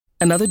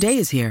Another day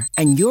is here,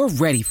 and you're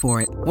ready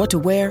for it. What to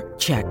wear?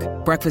 Check.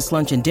 Breakfast,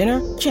 lunch, and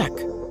dinner? Check.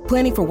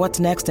 Planning for what's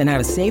next and how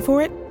to save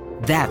for it?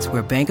 That's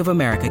where Bank of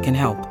America can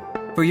help.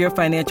 For your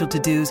financial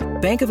to-dos,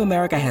 Bank of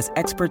America has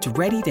experts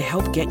ready to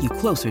help get you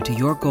closer to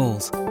your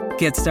goals.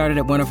 Get started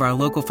at one of our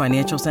local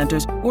financial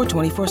centers or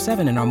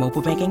 24/7 in our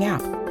mobile banking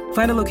app.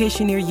 Find a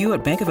location near you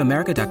at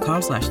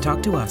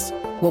bankofamerica.com/talktous.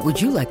 What would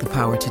you like the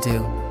power to do?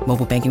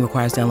 Mobile banking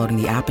requires downloading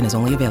the app and is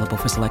only available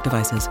for select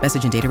devices.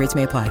 Message and data rates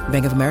may apply.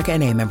 Bank of America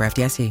N.A., member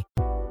FDIC.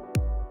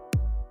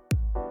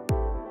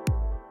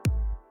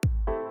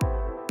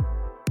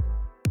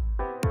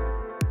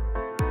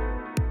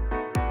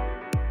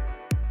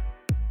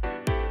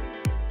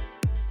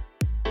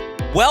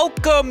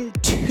 Welcome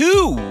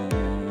to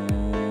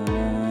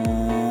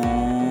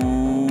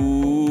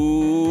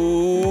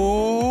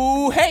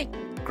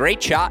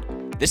Great Shot.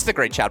 This is the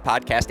Great Shot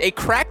Podcast, a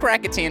Crack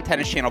Rackets and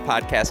Tennis Channel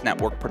Podcast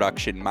Network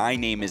production. My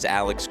name is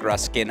Alex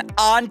Gruskin.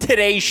 On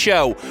today's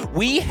show,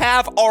 we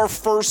have our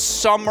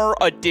first summer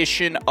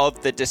edition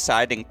of The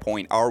Deciding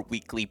Point, our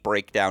weekly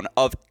breakdown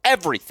of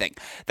everything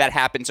that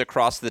happens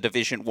across the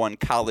Division I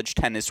college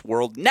tennis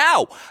world.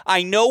 Now,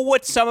 I know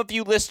what some of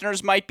you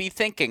listeners might be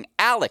thinking.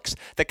 Alex,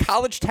 the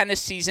college tennis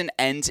season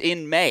ends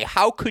in May.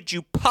 How could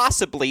you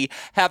possibly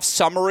have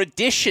summer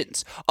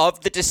editions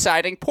of The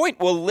Deciding Point?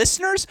 Well,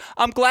 listeners,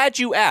 I'm glad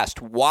you asked.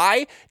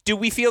 Why do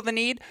we feel the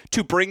need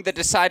to bring The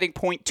Deciding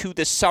Point to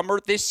the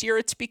summer this year?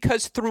 It's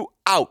because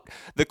throughout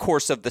the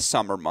course of the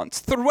summer months,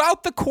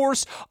 throughout the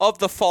course of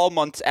the fall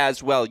months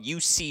as well, you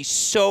see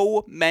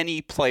so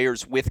many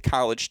players with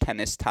college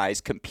tennis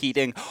ties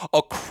competing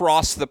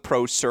across the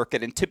pro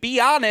circuit. And to be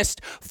honest,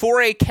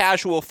 for a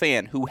casual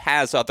fan who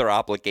has other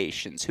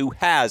obligations, who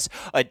has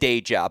a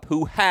day job,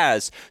 who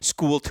has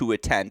school to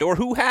attend, or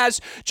who has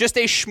just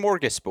a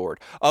smorgasbord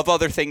of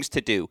other things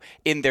to do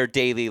in their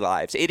daily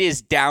lives, it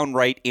is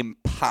downright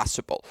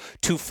impossible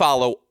to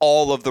follow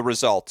all of the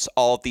results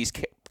all of these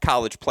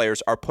college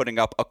players are putting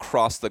up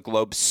across the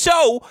globe.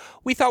 So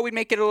we thought we'd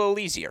make it a little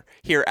easier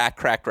here at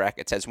Crack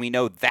Rackets. As we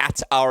know,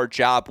 that's our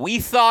job. We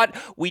thought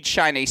we'd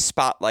shine a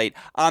spotlight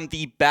on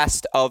the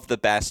best of the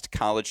best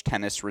college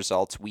tennis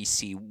results we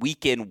see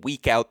week in,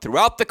 week out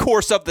throughout the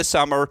course of the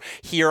summer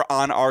here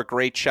on our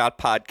Great Shot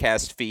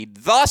podcast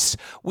feed. Thus,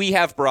 we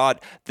have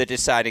brought The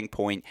Deciding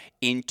Point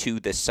into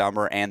the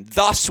summer, and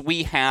thus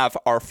we have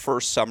our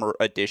first summer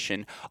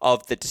edition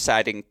of The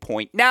Deciding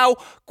Point. Now,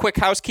 quick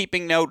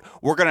housekeeping note,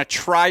 we're going to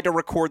try to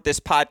record this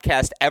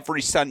podcast every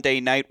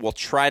Sunday night. We'll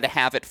try to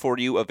have it for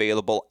you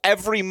available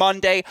every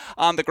Monday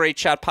on the Great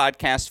Shot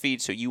podcast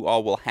feed, so you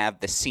all will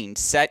have the scene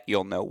set.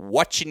 You'll know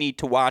what you need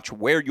to watch,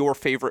 where your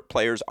favorite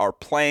players are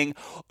playing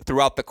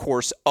throughout the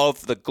course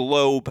of the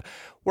globe.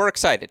 We're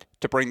excited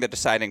to bring The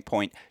Deciding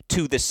Point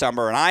to the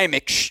summer, and I am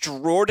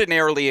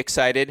extraordinarily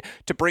excited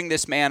to bring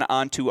this man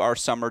onto our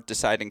summer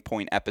Deciding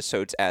Point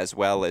episodes as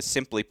well. As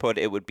simply put,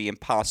 it would be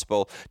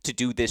impossible to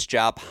do this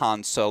job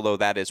Han Solo.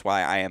 That is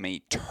why I am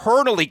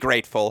eternally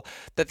grateful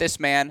that this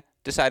man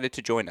decided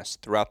to join us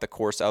throughout the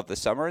course of the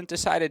summer and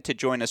decided to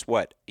join us,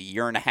 a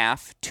year and a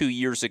half, 2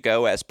 years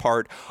ago as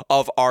part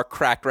of our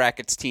Crack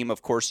Rackets team.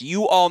 Of course,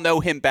 you all know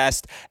him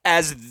best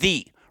as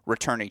the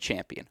returning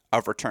champion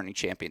of returning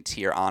champions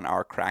here on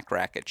our Crack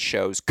Racket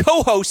shows,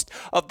 co-host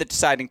of The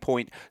Deciding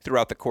Point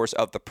throughout the course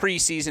of the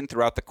preseason,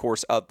 throughout the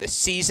course of the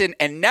season,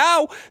 and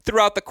now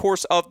throughout the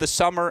course of the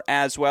summer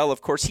as well.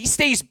 Of course, he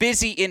stays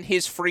busy in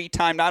his free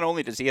time. Not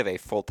only does he have a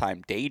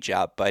full-time day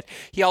job, but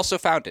he also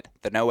founded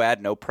the No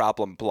Ad, No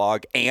Problem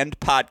blog and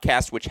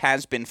podcast, which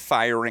has been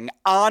firing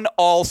on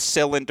all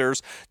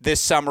cylinders this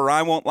summer.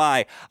 I won't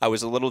lie, I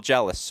was a little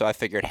jealous, so I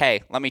figured,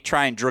 hey, let me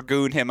try and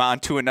dragoon him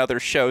onto another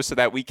show so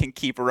that we can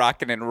keep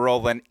rocking and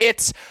rolling.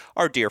 It's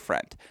our dear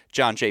friend,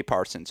 John J.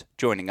 Parsons,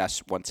 joining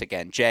us once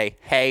again. Jay,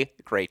 hey,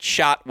 Great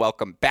Shot.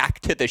 Welcome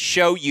back to the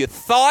show. You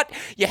thought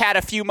you had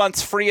a few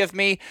months free of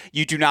me.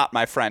 You do not,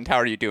 my friend. How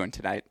are you doing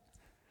tonight?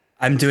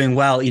 I'm doing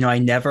well. I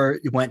never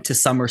went to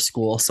summer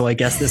school, so I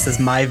guess this is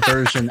my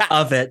version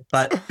of it.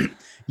 But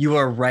you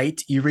are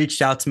right. You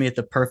reached out to me at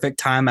the perfect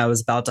time. I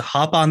was about to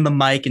hop on the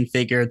mic and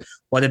figured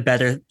what a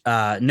better,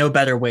 no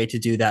better way to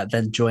do that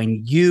than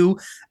join you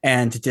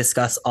and to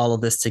discuss all of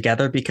this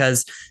together,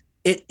 because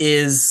it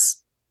is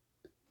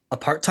a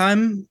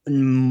part-time,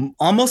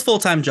 almost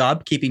full-time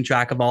job keeping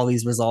track of all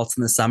these results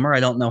in the summer. I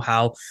don't know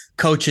how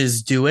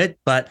coaches do it,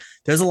 but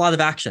there's a lot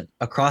of action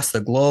across the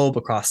globe,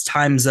 across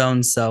time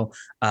zones. So,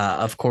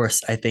 of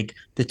course, I think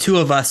the two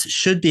of us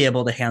should be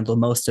able to handle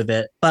most of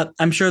it, but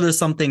I'm sure there's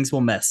some things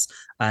we'll miss.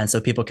 And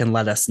so people can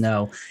let us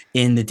know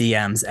in the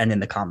DMs and in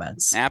the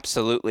comments.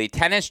 Absolutely.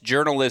 Tennis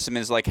journalism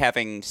is like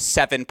having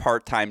 7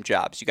 part-time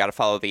jobs. You got to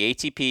follow the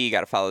ATP, you got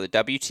to follow the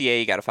WTA,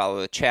 you got to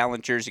follow the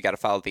challengers, you got to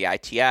follow the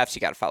ITFs,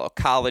 you got to follow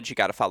college, you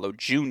got to follow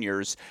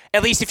juniors,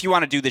 at least if you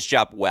want to do this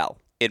job well,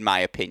 in my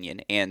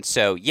opinion. And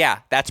so, yeah,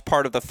 that's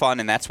part of the fun,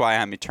 and that's why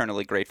I'm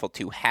eternally grateful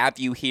to have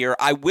you here.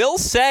 I will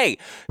say,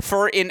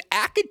 for an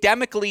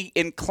academically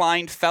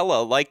inclined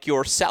fellow like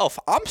yourself,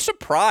 I'm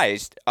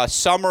surprised a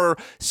summer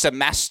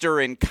semester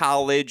in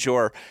college,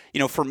 or,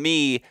 for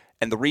me,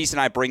 and the reason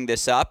I bring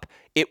this up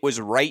It was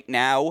right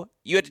now.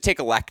 You had to take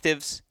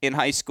electives in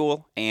high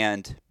school,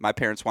 and my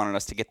parents wanted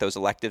us to get those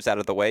electives out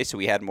of the way so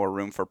we had more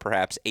room for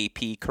perhaps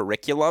AP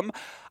curriculum.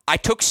 I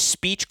took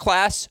speech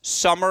class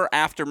summer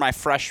after my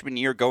freshman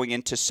year going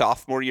into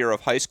sophomore year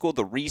of high school.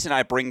 The reason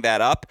I bring that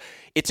up,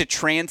 it's a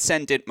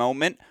transcendent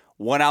moment,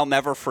 one I'll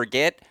never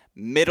forget.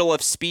 Middle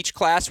of speech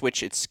class,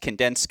 which it's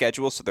condensed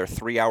schedule, so they're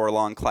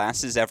 3-hour-long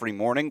classes every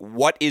morning.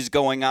 What is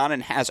going on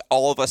and has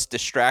all of us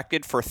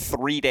distracted for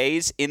 3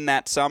 days in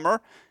that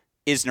summer?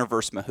 Isner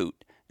versus Mahout.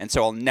 And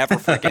so I'll never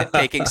forget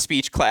taking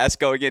speech class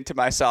going into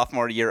my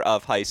sophomore year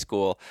of high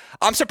school.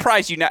 I'm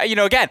surprised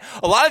again,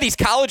 a lot of these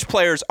college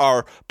players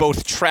are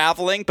both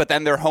traveling, but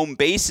then their home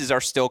bases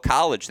are still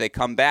college. They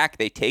come back,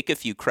 they take a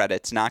few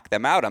credits, knock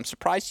them out. I'm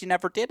surprised you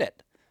never did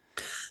it.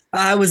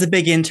 I was a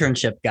big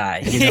internship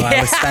guy. I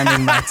was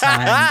spending my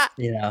time,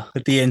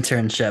 with the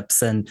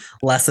internships and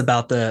less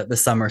about the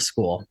summer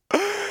school.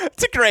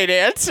 It's a great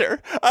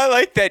answer. I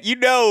like that.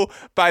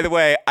 By the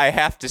way, I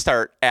have to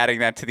start adding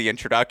that to the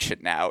introduction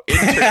now.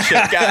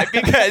 Internship guy,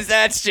 because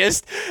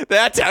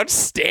that's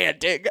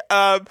outstanding.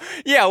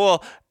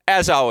 Well,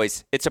 as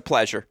always, it's a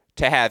pleasure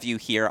to have you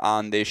here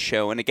on this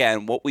show. And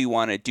again, what we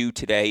want to do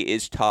today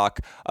is talk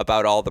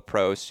about all the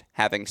pros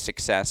having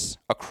success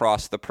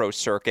across the pro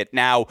circuit.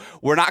 Now,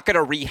 we're not going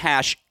to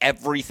rehash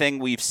everything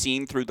we've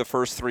seen through the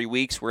first 3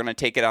 weeks. We're going to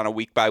take it on a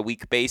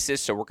week-by-week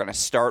basis. So we're going to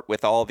start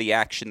with all the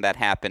action that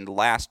happened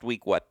last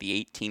week,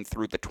 the 18th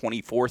through the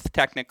 24th,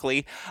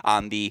 technically,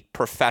 on the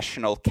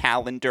professional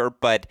calendar.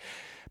 But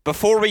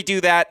before we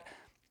do that,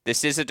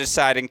 this is a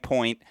deciding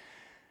point.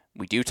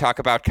 We do talk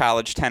about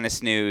college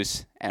tennis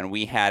news, and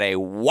we had a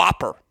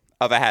whopper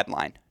of a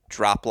headline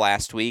drop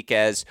last week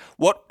as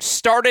what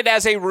started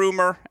as a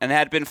rumor and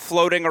had been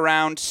floating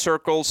around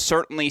circles,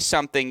 certainly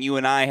something you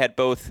and I had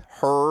both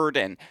heard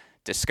and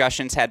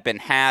discussions had been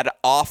had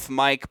off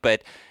mic,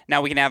 but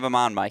now we can have him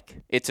on mic.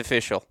 It's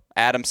official.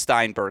 Adam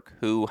Steinberg,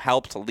 who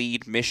helped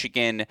lead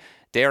Michigan,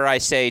 dare I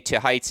say, to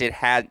heights it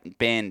hadn't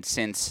been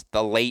since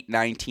the late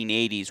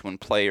 1980s when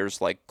players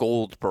like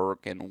Goldberg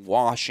and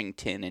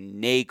Washington and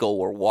Nagel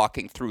were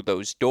walking through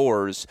those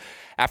doors.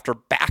 After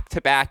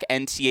back-to-back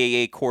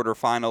NCAA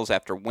quarterfinals,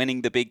 after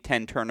winning the Big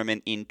Ten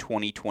tournament in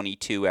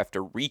 2022,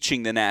 after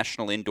reaching the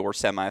national indoor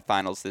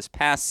semifinals this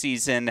past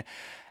season,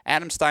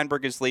 Adam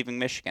Steinberg is leaving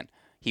Michigan.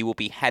 He will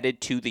be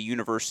headed to the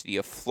University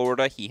of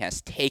Florida. He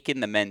has taken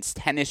the men's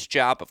tennis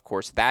job. Of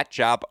course, that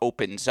job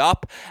opens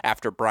up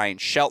after Brian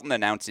Shelton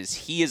announces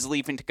he is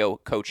leaving to go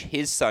coach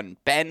his son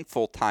Ben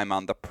full-time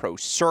on the pro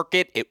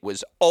circuit. It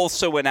was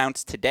also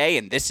announced today,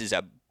 and this is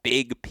a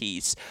big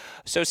piece.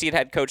 Associate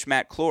head coach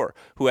Matt Clore,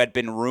 who had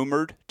been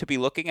rumored to be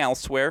looking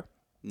elsewhere,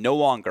 no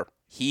longer.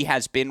 He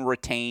has been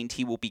retained.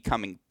 He will be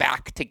coming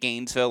back to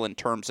Gainesville in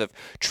terms of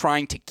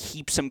trying to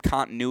keep some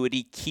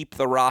continuity, keep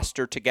the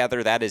roster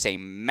together. That is a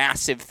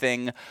massive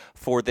thing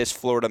for this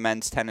Florida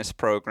men's tennis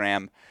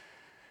program.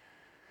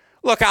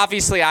 Look,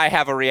 obviously I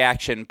have a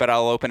reaction, but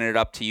I'll open it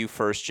up to you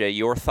first, Jay.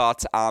 Your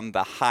thoughts on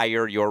the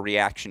hire, your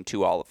reaction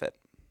to all of it.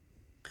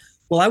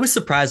 Well, I was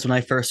surprised when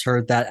I first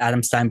heard that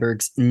Adam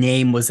Steinberg's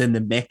name was in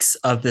the mix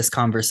of this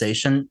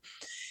conversation.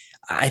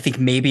 I think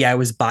maybe I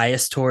was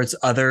biased towards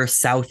other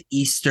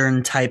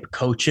Southeastern type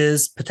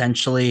coaches,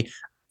 potentially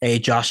a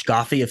Josh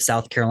Goffey of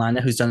South Carolina,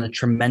 who's done a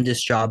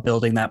tremendous job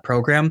building that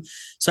program.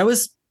 So I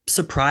was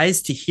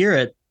surprised to hear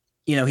it.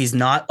 He's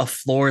not a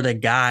Florida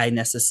guy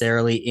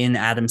necessarily in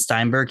Adam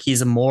Steinberg.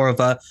 He's more of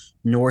a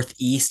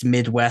Northeast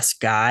Midwest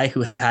guy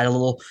who had a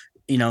little,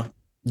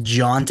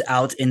 jaunt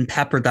out in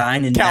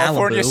Pepperdine in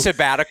California Malibu.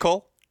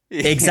 Sabbatical.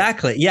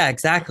 Exactly. Yeah,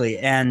 exactly.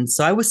 And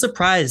so I was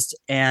surprised.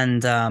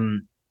 And,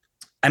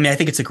 I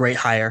think it's a great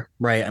hire,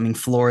 right?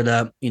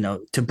 Florida,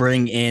 to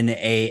bring in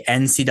a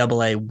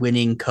NCAA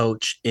winning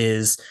coach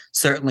is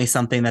certainly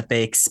something that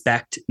they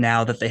expect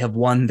now that they have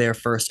won their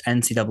first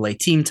NCAA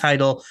team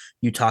title.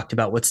 You talked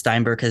about what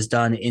Steinberg has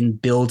done in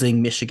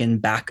building Michigan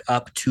back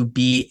up to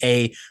be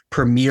a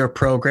premier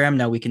program.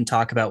 Now we can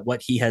talk about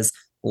what he has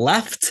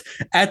left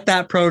at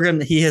that program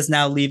that he is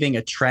now leaving,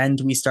 a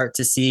trend we start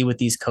to see with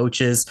these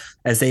coaches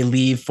as they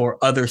leave for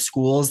other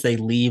schools. They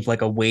leave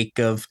like a wake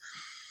of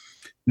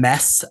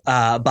mess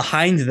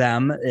behind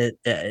them.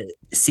 It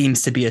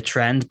seems to be a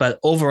trend, but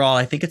overall,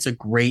 I think it's a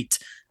great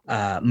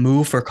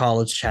move for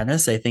college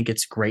tennis. I think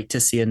it's great to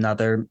see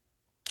another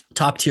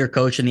top tier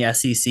coach in the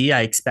SEC.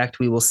 I expect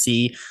we will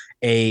see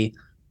a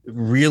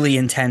really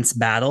intense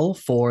battle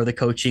for the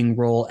coaching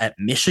role at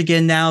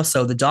Michigan now.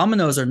 So the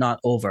dominoes are not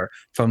over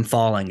from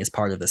falling as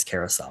part of this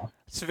carousel.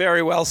 It's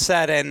very well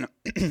said. And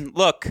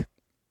look,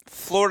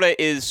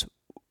 Florida is,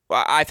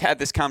 I've had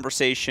this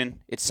conversation.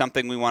 It's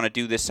something we want to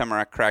do this summer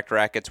at Cracked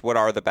Rackets. What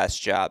are the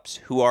best jobs?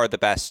 Who are the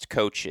best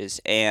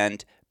coaches?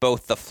 And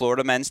both the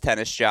Florida men's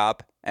tennis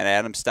job and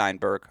Adam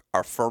Steinberg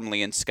are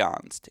firmly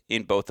ensconced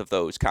in both of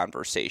those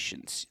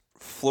conversations.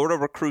 Florida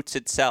recruits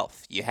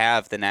itself. You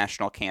have the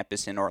national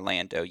campus in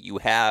Orlando. You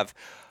have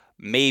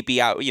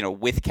maybe,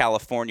 with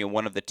California,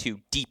 one of the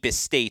two deepest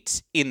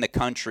states in the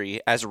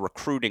country as a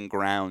recruiting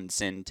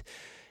grounds. And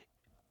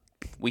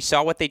we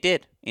saw what they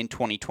did in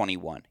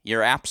 2021.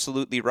 You're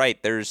absolutely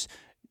right. There's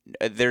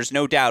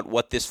no doubt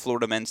what this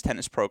Florida men's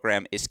tennis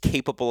program is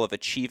capable of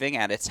achieving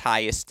at its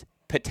highest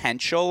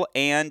potential,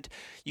 and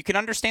you can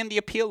understand the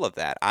appeal of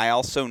that. I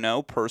also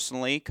know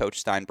personally Coach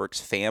Steinberg's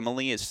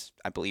family is,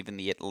 I believe, in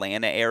the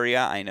Atlanta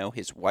area. I know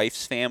his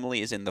wife's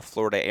family is in the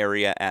Florida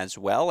area as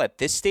well. At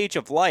this stage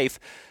of life,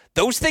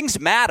 those things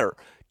matter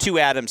to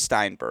Adam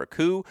Steinberg,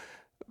 who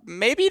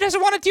maybe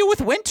doesn't want to deal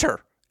with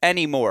winter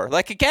anymore.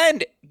 Like,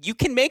 again, you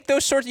can make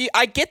those sorts of,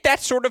 I get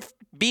that sort of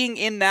being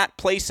in that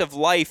place of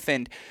life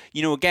and,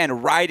 again,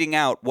 riding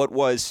out what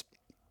was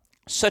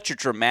such a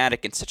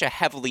dramatic and such a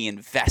heavily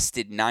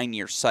invested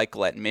 9-year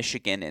cycle at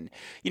Michigan. And,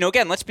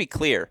 again, let's be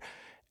clear.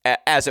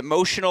 As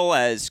emotional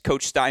as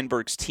Coach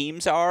Steinberg's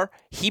teams are,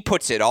 he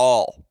puts it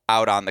all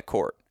out on the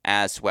court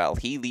as well.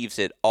 He leaves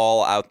it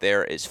all out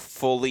there, is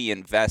fully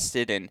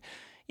invested. And,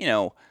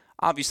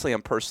 obviously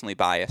I'm personally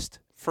biased.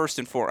 First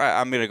and foremost,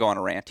 I'm going to go on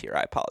a rant here.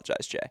 I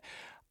apologize, Jay.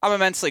 I'm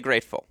immensely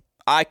grateful.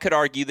 I could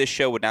argue this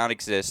show would not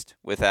exist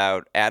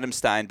without Adam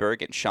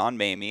Steinberg and Sean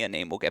Mamie, a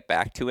name we'll get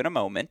back to in a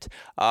moment,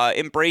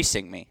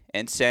 embracing me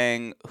and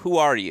saying, who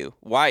are you?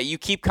 Why you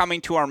keep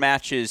coming to our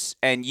matches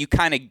and you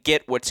kind of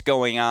get what's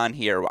going on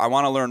here. I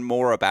want to learn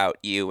more about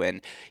you.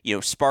 And,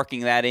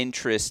 sparking that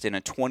interest in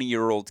a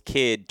 20-year-old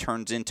kid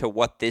turns into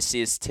what this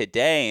is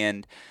today.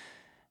 And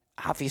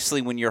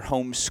obviously when your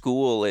home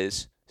school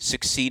is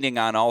succeeding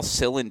on all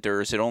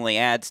cylinders, it only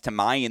adds to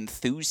my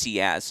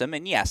enthusiasm.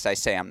 And yes, I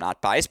say I'm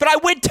not biased, but I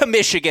went to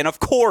Michigan. Of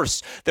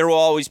course, there will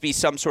always be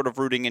some sort of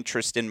rooting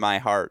interest in my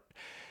heart.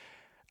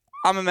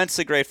 I'm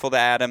immensely grateful to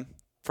Adam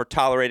for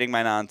tolerating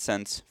my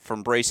nonsense, for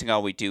embracing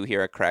all we do here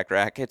at Crack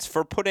Rackets,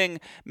 for putting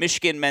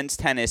Michigan men's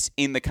tennis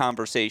in the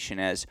conversation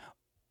as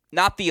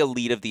not the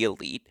elite of the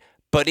elite,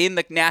 but in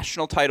the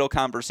national title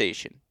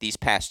conversation these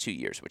past 2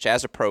 years, which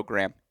as a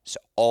program is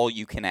all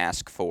you can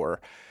ask for.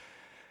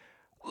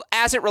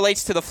 As it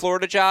relates to the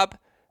Florida job,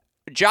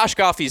 Josh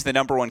Goffey is the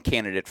number one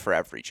candidate for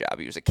every job.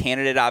 He was a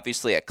candidate,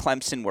 obviously, at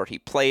Clemson, where he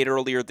played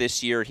earlier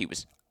this year. He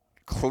was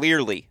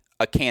clearly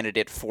a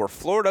candidate for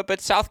Florida, but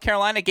South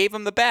Carolina gave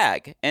him the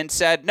bag and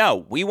said,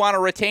 no, we want to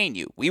retain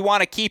you. We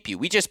want to keep you.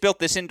 We just built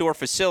this indoor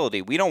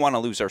facility. We don't want to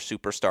lose our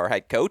superstar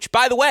head coach.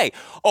 By the way,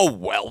 a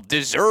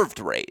well-deserved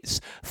raise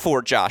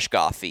for Josh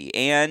Goffey.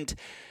 And,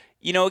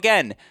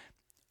 again,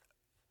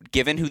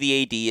 given who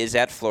the AD is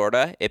at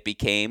Florida, it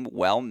became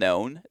well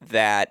known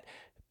that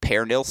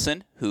Per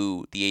Nilsson,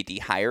 who the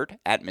AD hired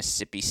at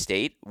Mississippi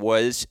State,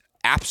 was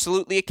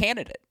absolutely a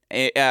candidate,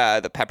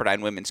 the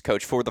Pepperdine women's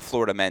coach, for the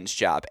Florida men's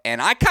job.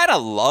 And I kind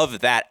of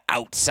love that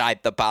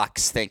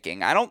outside-the-box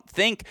thinking. I don't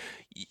think,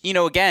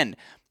 again,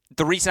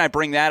 the reason I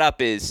bring that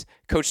up is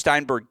Coach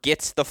Steinberg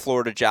gets the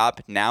Florida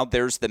job. Now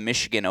there's the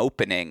Michigan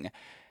opening.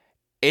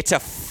 It's a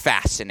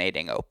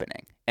fascinating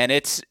opening. And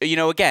it's,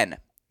 again,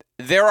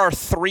 there are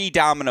 3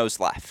 dominoes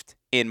left,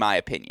 in my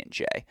opinion,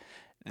 Jay.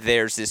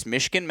 There's this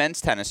Michigan men's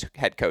tennis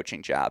head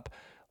coaching job.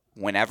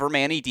 Whenever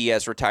Manny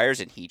Diaz retires,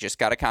 and he just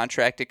got a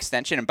contract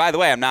extension. And by the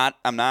way, I'm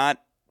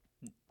not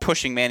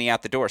pushing Manny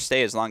out the door.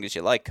 Stay as long as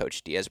you like,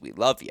 Coach Diaz. We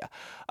love you.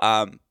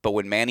 But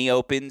when Manny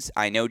opens,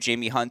 I know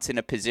Jamie Hunt's in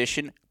a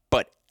position,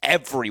 but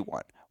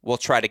everyone will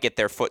try to get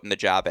their foot in the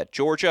job at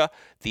Georgia.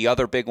 The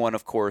other big one,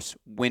 of course,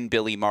 when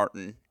Billy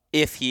Martin,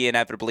 if he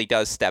inevitably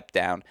does step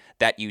down,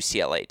 that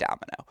UCLA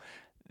domino.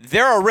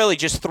 There are really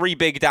just 3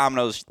 big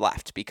dominoes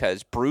left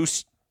because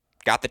Bruce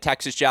got the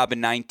Texas job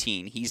in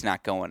 19. He's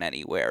not going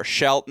anywhere.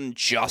 Shelton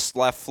just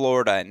left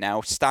Florida, and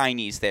now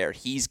Steiny's there.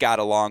 He's got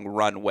a long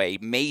runway.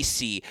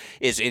 Macy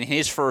is in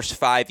his first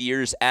 5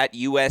 years at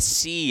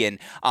USC, and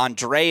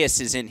Andreas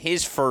is in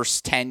his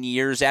first 10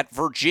 years at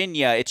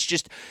Virginia. It's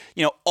just,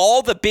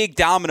 all the big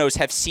dominoes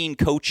have seen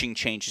coaching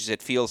changes,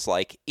 it feels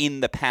like, in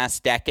the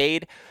past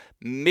decade.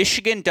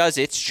 Michigan does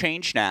its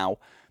change now.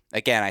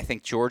 Again, I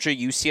think Georgia,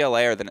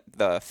 UCLA are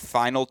the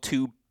final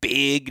 2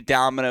 big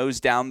dominoes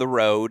down the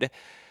road.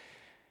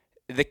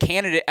 The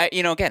candidate,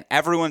 again,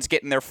 everyone's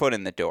getting their foot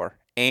in the door.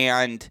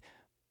 And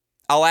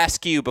I'll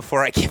ask you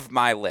before I give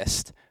my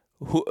list,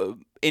 who,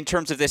 in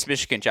terms of this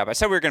Michigan job, I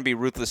said we were going to be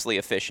ruthlessly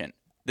efficient.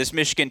 This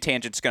Michigan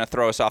tangent's going to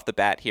throw us off the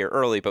bat here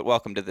early, but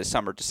welcome to the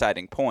summer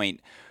deciding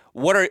point.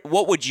 What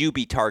would you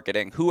be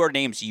targeting? Who are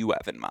names you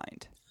have in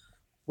mind?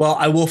 Well,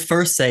 I will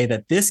first say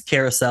that this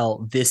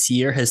carousel this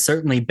year has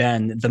certainly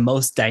been the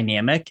most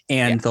dynamic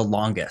and the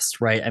longest,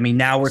 right? I mean,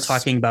 now we're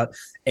talking about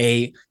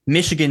a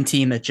Michigan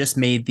team that just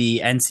made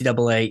the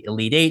NCAA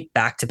Elite Eight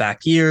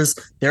back-to-back years.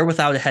 They're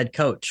without a head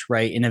coach,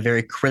 right, in a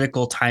very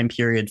critical time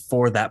period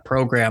for that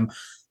program.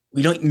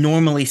 We don't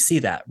normally see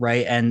that,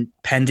 right? And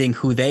pending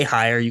who they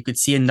hire, you could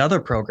see another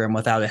program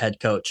without a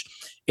head coach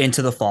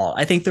into the fall.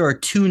 I think there are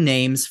 2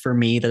 names for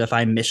me that if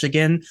I'm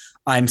Michigan,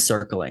 I'm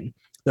circling.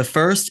 The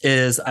first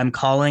is I'm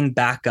calling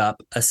back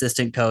up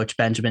assistant coach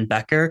Benjamin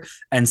Becker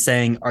and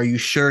saying, are you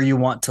sure you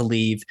want to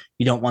leave?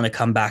 You don't want to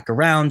come back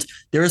around.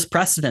 There is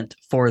precedent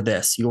for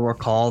this. You'll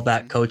recall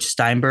that Coach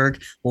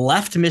Steinberg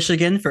left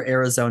Michigan for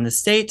Arizona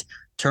State,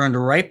 turned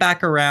right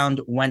back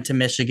around, went to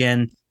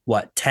Michigan,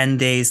 10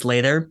 days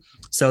later,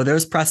 So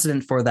there's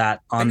precedent for that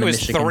on the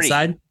Michigan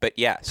side. But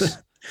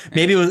yes.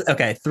 Maybe it was,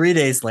 okay, 3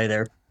 days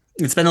later.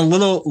 It's been a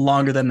little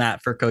longer than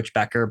that for Coach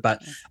Becker,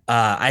 but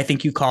I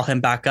think you call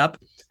him back up.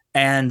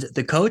 And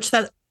the coach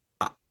that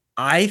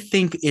I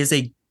think is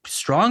a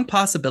strong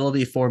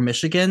possibility for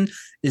Michigan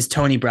is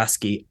Tony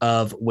Bresky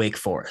of Wake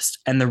Forest.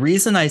 And the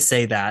reason I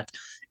say that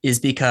is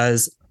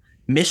because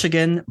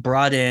Michigan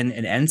brought in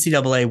an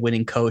NCAA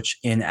winning coach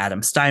in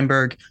Adam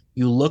Steinberg.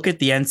 You look at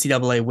the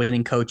NCAA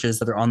winning coaches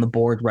that are on the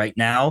board right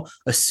now,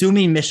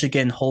 assuming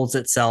Michigan holds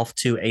itself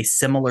to a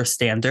similar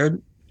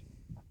standard,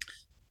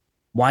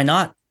 why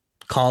not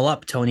call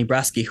up Tony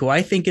Bresky, who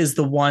I think is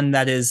the one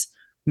that is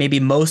maybe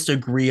most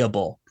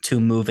agreeable to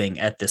moving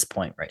at this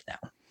point right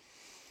now.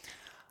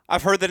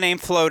 I've heard the name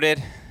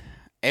floated.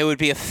 It would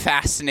be a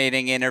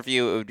fascinating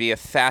interview. It would be a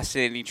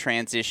fascinating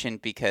transition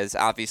because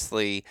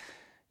obviously,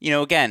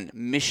 again,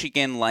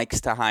 Michigan likes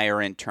to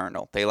hire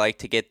internal. They like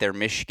to get their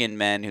Michigan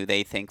men who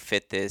they think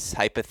fit this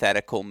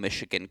hypothetical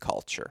Michigan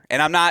culture.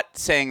 And I'm not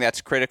saying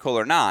that's critical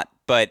or not,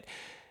 but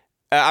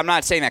I'm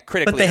not saying that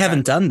critically. But they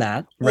haven't done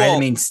that, right? Well, I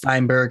mean,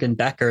 Steinberg and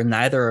Becker,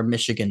 neither are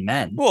Michigan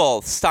men.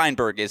 Well,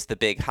 Steinberg is the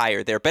big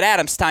hire there, but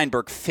Adam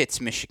Steinberg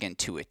fits Michigan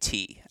to a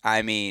T.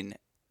 I mean,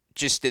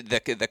 just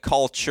the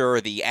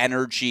culture, the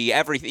energy,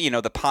 everything,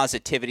 the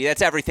positivity.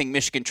 That's everything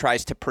Michigan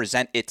tries to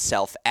present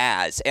itself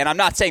as. And I'm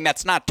not saying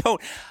that's not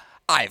Tony.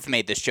 I've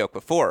made this joke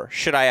before.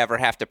 Should I ever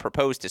have to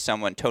propose to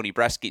someone, Tony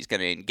Bresky's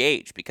going to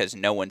engage because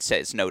no one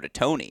says no to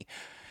Tony.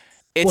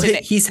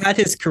 He's had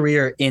his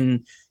career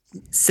in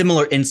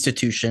similar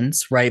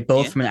institutions, right?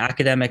 Both from an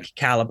academic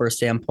caliber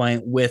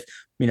standpoint with,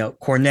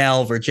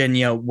 Cornell,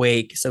 Virginia,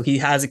 Wake. So he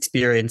has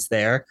experience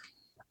there.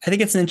 I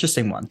think it's an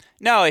interesting one.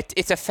 No,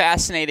 it's a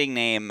fascinating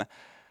name.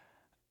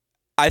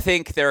 I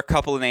think there are a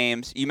couple of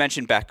names. You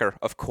mentioned Becker,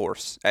 of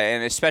course.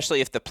 And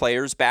especially if the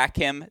players back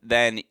him,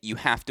 then you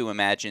have to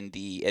imagine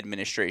the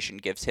administration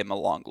gives him a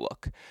long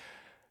look.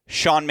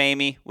 Sean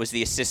Mamie was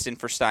the assistant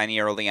for Steiny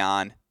early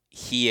on.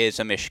 He is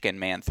a Michigan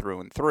man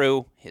through and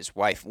through. His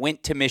wife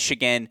went to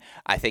Michigan.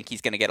 I think he's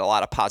going to get a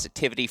lot of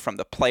positivity from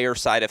the player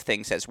side of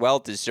things as well,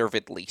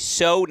 deservedly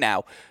so.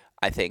 Now,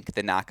 I think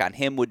the knock on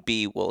him would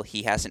be, well,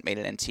 he hasn't made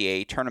an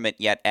NCAA tournament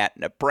yet at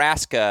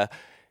Nebraska.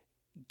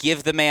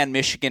 Give the man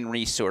Michigan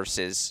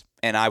resources,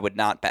 and I would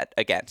not bet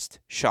against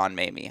Sean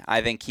Mamie.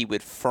 I think he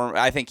would.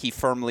 I think he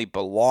firmly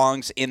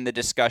belongs in the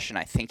discussion.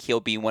 I think he'll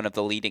be one of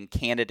the leading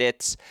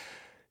candidates.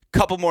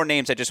 Couple more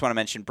names I just want to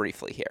mention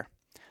briefly here.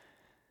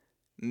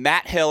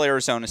 Matt Hill,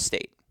 Arizona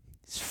State.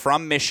 He's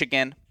from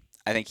Michigan.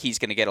 I think he's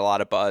going to get a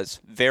lot of buzz.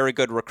 Very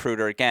good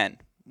recruiter. Again,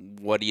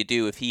 what do you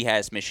do if he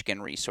has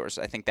Michigan resources?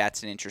 I think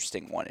that's an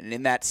interesting one. And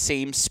in that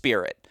same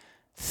spirit,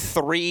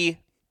 3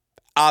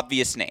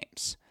 obvious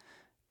names.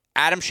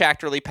 Adam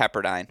Schachterle,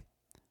 Pepperdine.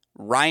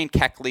 Ryan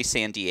Keckley,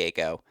 San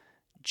Diego.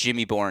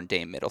 Jimmy Bourne,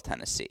 Dame, Middle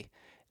Tennessee.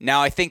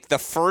 Now, I think the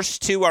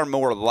first 2 are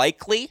more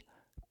likely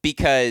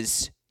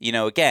because,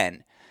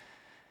 again,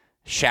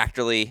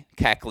 Schachterle,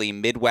 Keckley,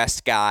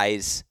 Midwest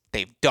guys.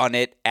 They've done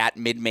it at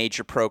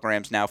mid-major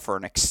programs now for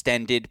an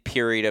extended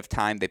period of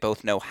time. They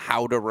both know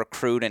how to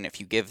recruit, and if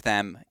you give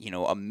them,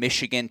 a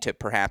Michigan to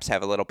perhaps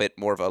have a little bit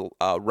more of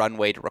a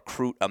runway to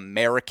recruit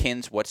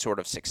Americans, what sort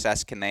of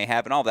success can they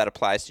have? And all that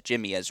applies to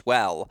Jimmy as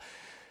well.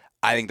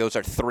 I think those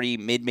are 3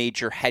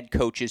 mid-major head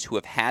coaches who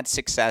have had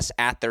success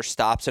at their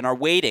stops and are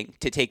waiting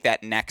to take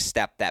that next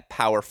step, that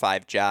Power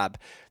 5 job,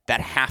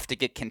 that have to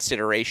get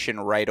consideration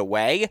right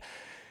away.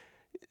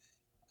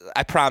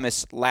 I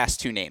promise, last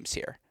 2 names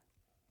here.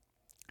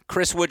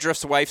 Chris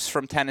Woodruff's wife's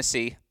from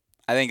Tennessee.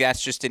 I think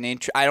that's just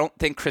I don't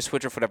think Chris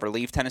Woodruff would ever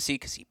leave Tennessee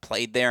because he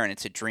played there and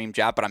it's a dream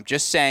job. But I'm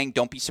just saying,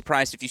 don't be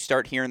surprised if you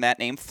start hearing that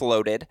name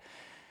floated.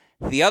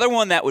 The other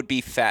one that would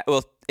be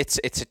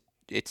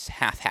it's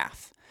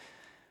half-half.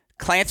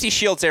 Clancy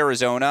Shields,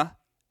 Arizona,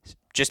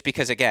 just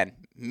because, again,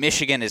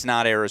 Michigan is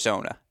not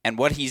Arizona. And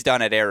what he's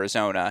done at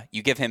Arizona,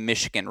 you give him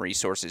Michigan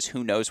resources,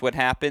 who knows what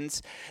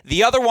happens.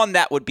 The other one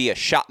that would be a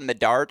shot in the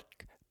dark,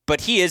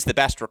 but he is the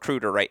best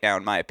recruiter right now,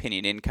 in my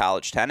opinion, in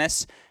college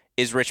tennis,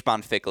 is Rich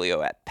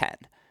Bonfiglio at Penn.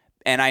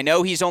 And I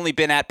know he's only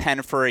been at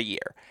Penn for a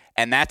year,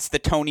 and that's the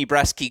Tony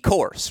Bresky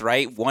course,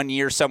 right? 1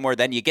 year somewhere,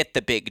 then you get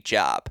the big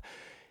job.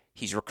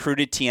 He's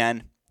recruited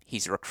Tien.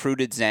 He's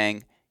recruited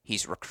Zhang.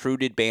 He's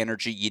recruited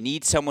Banerjee. You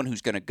need someone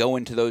who's going to go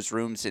into those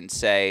rooms and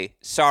say,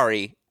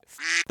 sorry,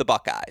 the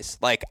Buckeyes.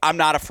 Like, I'm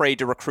not afraid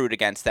to recruit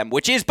against them,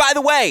 which is, by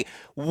the way,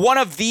 one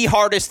of the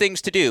hardest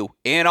things to do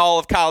in all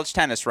of college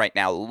tennis right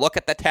now. Look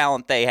at the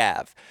talent they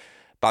have.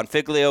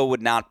 Bonfiglio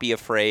would not be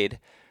afraid.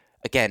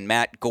 Again,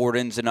 Matt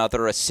Gordon's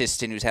another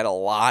assistant who's had a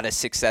lot of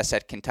success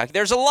at Kentucky.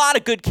 There's a lot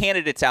of good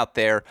candidates out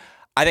there.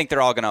 I think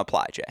they're all going to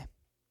apply, Jay.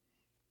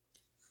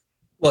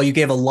 Well, you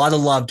gave a lot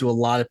of love to a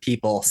lot of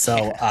people,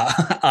 so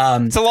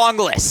it's a long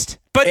list.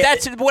 But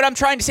that's what I'm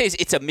trying to say is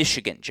it's a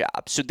Michigan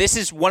job. So this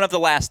is one of the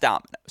last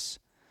dominoes.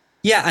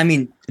 Yeah, I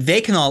mean, they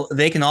can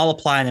all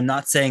apply, and I'm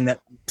not saying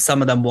that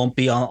some of them won't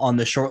be on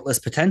the short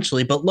list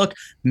potentially, but look,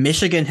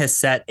 Michigan has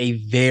set a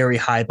very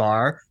high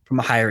bar from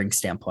a hiring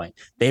standpoint.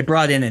 They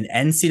brought in an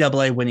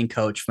NCAA winning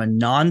coach from a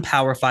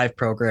non-Power 5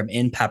 program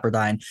in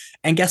Pepperdine,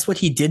 and guess what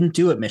he didn't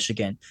do at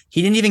Michigan?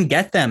 He didn't even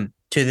get them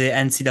to the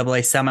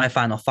NCAA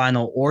semifinal,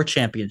 final, or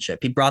championship.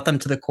 He brought them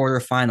to the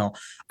quarterfinal.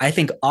 I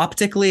think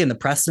optically, and the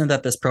precedent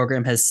that this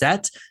program has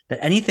set, that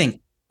anything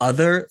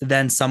other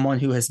than someone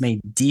who has made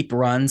deep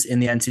runs in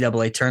the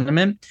NCAA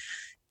tournament,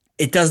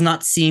 it does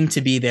not seem to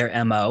be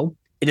their MO.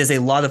 It is a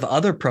lot of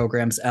other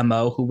programs'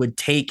 MO who would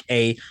take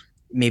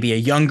maybe a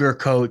younger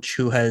coach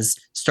who has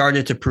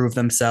started to prove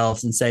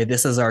themselves and say,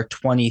 this is our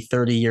 20,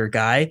 30-year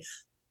guy.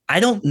 I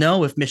don't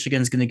know if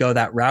Michigan's going to go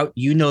that route.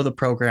 You know the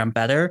program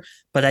better,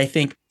 but I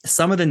think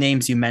some of the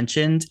names you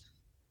mentioned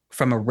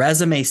from a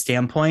resume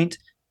standpoint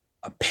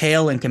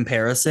pale in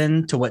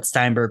comparison to what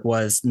Steinberg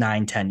was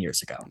 9, 10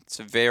 years ago. It's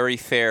very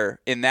fair.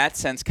 In that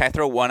sense, can I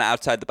throw one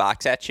outside the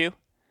box at you?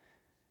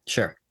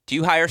 Sure. Do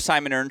you hire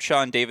Simon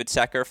Earnshaw and David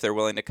Secker if they're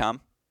willing to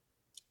come?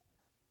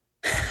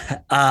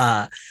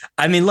 I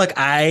mean, look,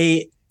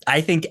 I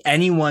think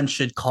anyone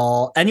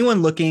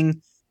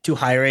looking to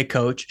hire a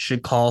coach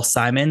should call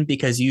Simon,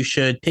 because you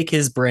should pick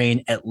his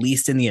brain at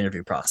least in the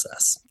interview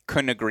process.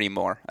 Couldn't agree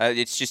more.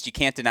 It's just, you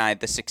can't deny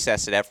the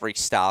success at every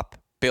stop,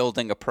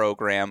 building a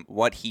program,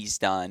 what he's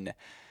done.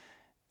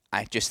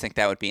 I just think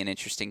that would be an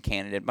interesting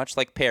candidate, much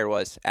like Pear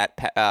was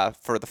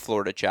for the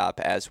Florida job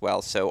as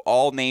well. So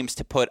all names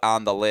to put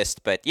on the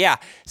list. But yeah,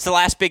 it's the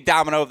last big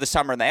domino of the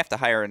summer, and they have to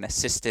hire an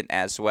assistant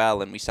as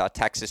well. And we saw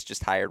Texas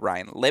just hired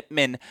Ryan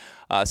Lippman.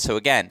 So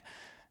again,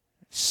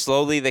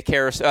 slowly the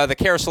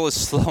carousel is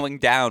slowing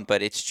down,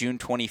 but it's June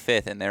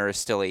 25th, and there is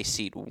still a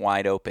seat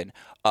wide open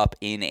up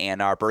in Ann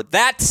Arbor.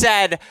 That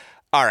said,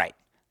 all right,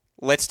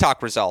 let's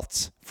talk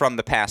results from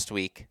the past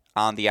week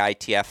on the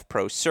ITF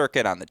Pro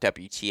Circuit, on the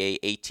WTA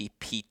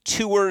ATP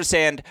Tours.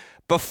 And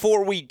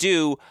before we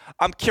do,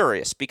 I'm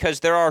curious,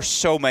 because there are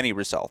so many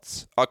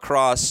results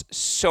across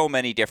so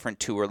many different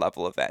tour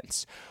level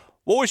events.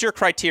 What was your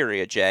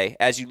criteria, Jay,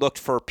 as you looked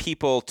for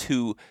people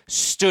who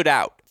stood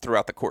out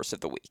throughout the course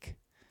of the week?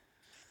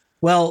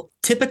 Well,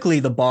 typically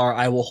the bar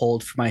I will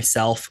hold for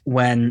myself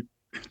when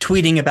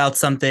tweeting about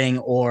something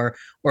or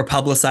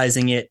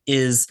publicizing it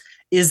is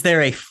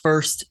there a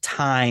first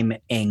time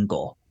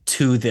angle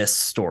to this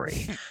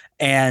story?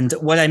 And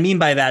what I mean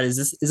by that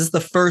is this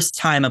the first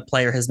time a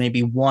player has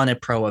maybe won a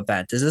pro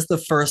event? Is this the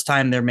first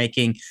time they're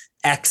making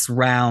X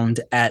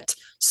round at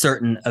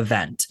certain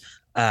event?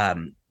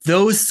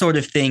 Those sort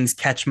of things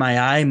catch my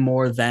eye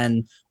more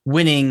than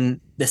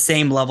winning the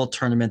same level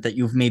tournament that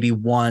you've maybe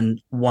won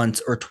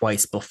once or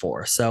twice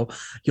before. So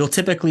you'll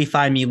typically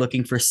find me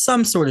looking for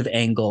some sort of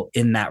angle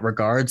in that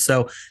regard.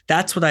 So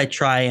that's what I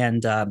try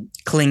and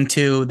cling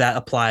to. That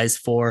applies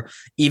for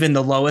even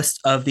the lowest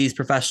of these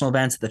professional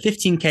events, the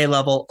 15K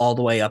level, all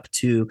the way up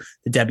to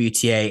the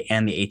WTA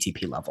and the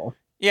ATP level.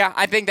 Yeah,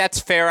 I think that's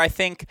fair. I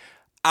think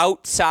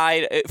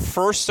outside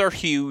firsts are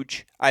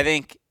huge. I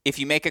think if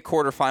you make a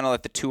quarterfinal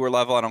at the tour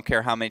level, I don't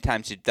care how many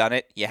times you've done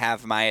it, you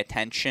have my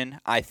attention.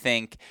 I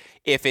think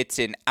if it's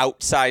an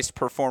outsized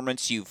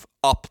performance, you've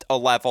upped a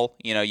level.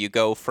 You know, you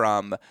go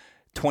from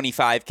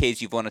 25Ks,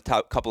 you've won a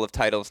couple of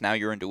titles, now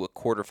you're into a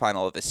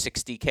quarterfinal of a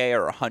 60K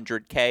or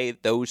 100K.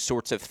 Those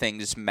sorts of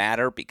things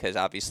matter because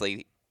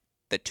obviously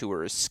the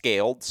tour is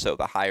scaled, so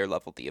the higher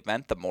level the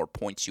event, the more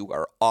points you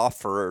are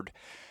offered.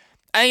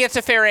 I think it's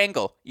a fair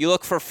angle. You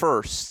look for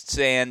firsts,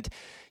 and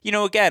you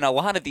know, again, a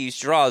lot of these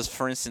draws,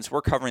 for instance,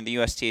 we're covering the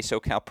USTA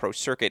SoCal Pro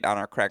Circuit on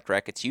our Cracked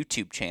Rackets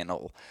YouTube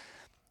channel.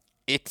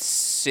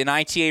 It's an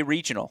ITA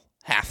regional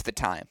half the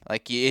time.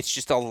 Like, it's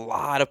just a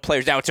lot of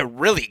players. Now, it's a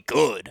really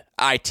good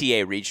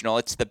ITA regional.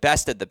 It's the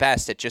best of the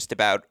best at just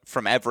about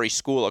from every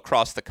school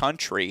across the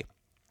country.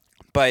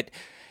 But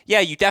yeah,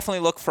 you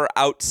definitely look for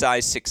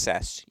outsized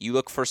success. You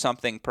look for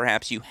something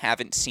perhaps you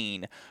haven't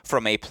seen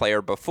from a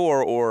player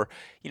before, or,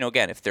 you know,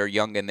 again, if they're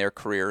young in their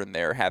career and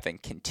they're having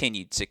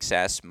continued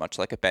success, much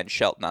like a Ben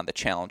Shelton on the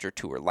Challenger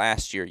Tour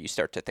last year, you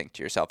start to think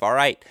to yourself, all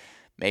right,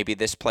 maybe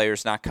this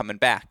player's not coming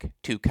back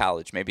to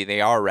college. Maybe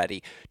they are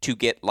ready to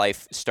get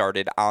life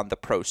started on the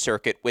pro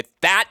circuit. With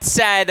that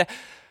said,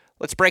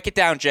 let's break it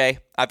down, Jay.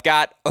 I've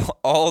got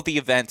all the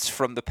events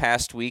from the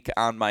past week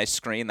on my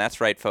screen.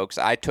 That's right, folks.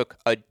 I took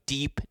a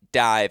deep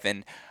dive,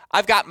 and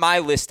I've got my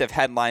list of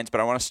headlines, but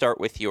I want to start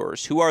with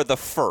yours. Who are the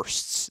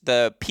firsts,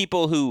 the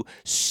people who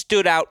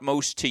stood out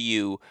most to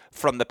you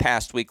from the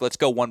past week? Let's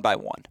go one by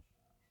one.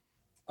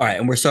 All right,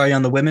 and we're starting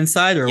on the women's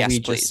side, or yes, we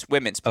please. just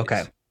Women's, please.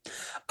 Okay.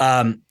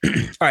 All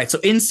right. So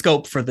in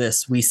scope for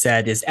this, we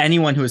said is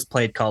anyone who has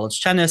played college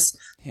tennis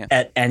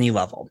at any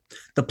level.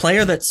 The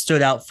player that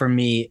stood out for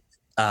me,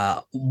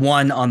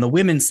 one on the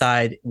women's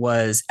side,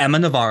 was Emma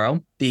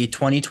Navarro, the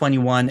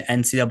 2021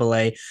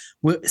 NCAA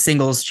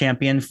singles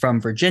champion from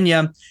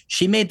Virginia.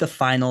 She made the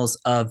finals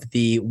of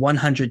the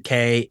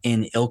 100K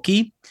in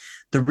Ilkley.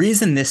 The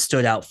reason this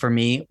stood out for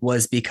me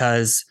was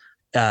because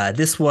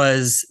This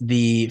was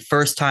the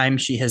first time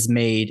she has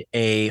made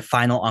a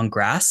final on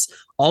grass.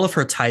 All of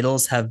her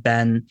titles have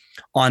been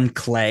on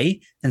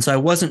clay. And so I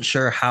wasn't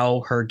sure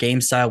how her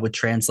game style would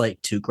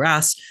translate to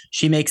grass.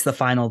 She makes the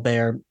final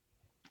there.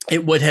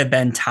 It would have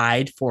been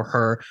tied for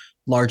her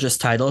largest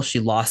title. She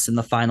lost in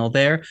the final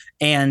there,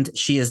 and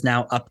she is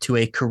now up to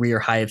a career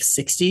high of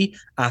 60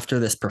 after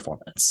this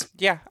performance.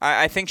 Yeah,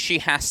 I think she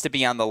has to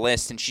be on the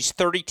list, and she's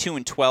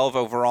 32-12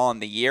 overall in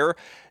the year.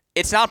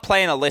 It's not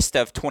playing a list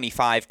of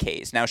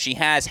 25Ks. Now, she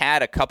has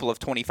had a couple of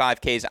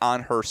 25Ks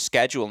on her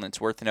schedule, and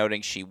it's worth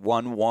noting she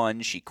won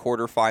one, she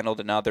quarterfinaled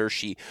another,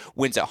 she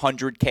wins a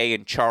 100K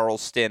in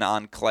Charleston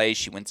on clay,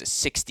 she wins a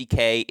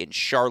 60K in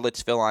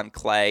Charlottesville on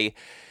clay.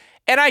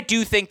 And I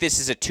do think this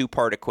is a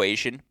two-part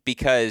equation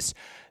because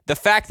the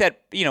fact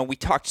that, we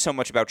talked so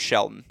much about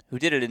Shelton, who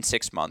did it in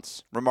 6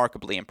 months,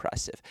 remarkably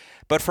impressive.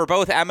 But for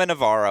both Emma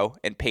Navarro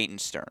and Peyton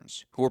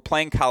Stearns, who were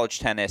playing college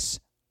tennis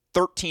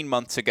 13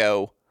 months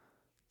ago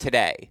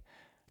today,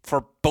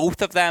 for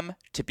both of them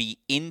to be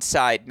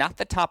inside, not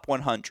the top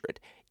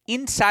 100,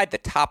 inside the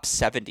top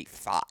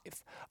 75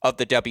 of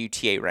the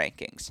WTA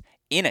rankings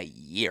in a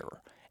year,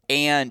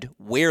 and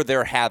where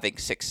they're having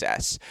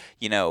success,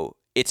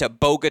 it's a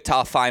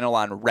Bogota final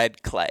on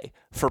red clay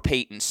for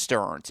Peyton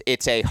Stearns.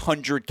 It's a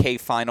 100K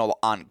final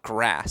on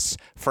grass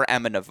for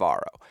Emma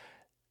Navarro.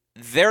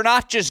 They're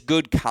not just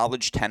good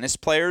college tennis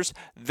players.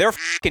 They're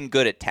fucking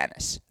good at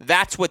tennis.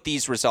 That's what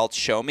these results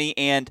show me.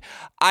 And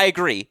I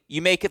agree.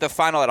 You make it the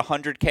final at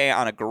 100K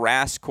on a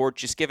grass court,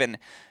 just given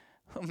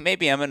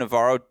maybe Emma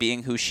Navarro,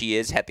 being who she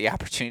is, had the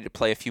opportunity to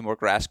play a few more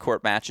grass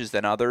court matches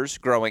than others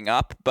growing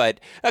up.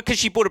 But because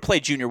she would have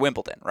played Junior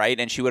Wimbledon, right?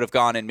 And she would have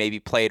gone and maybe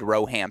played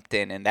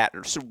Roehampton and that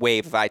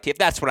wave of ITF.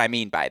 That's what I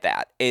mean by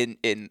that in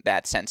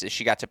that sense, is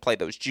she got to play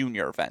those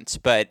junior events.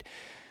 But,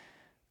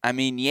 I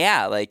mean,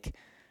 yeah,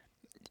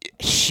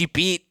 she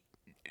beat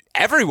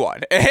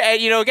everyone.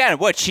 And, again,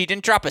 she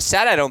didn't drop a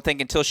set, I don't think,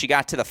 until she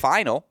got to the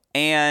final.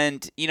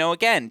 And,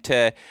 again,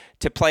 to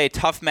play a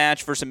tough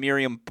match versus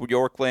Miriam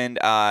Bjorklund,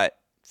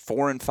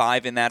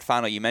 4-5 in that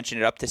final. You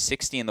mentioned it, up to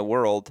 60 in the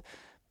world.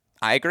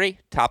 I agree.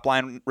 Top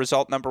line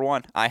result number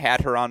one. I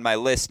had her on my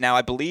list. Now,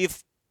 I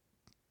believe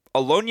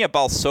Alonia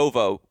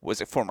Balsova was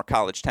a former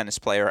college tennis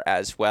player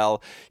as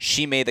well.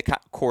 She made the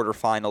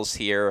quarterfinals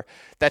here.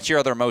 That's your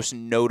other most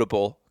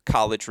notable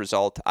college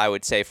result, I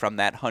would say, from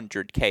that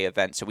 100K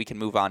event. So we can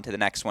move on to the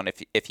next one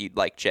if you'd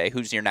like, Jay.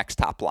 Who's your next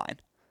top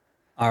line?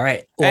 All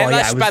right. Well,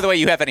 unless, by the way,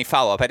 you have any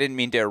follow-up. I didn't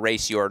mean to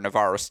erase your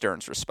Navarro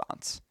Stearns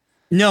response.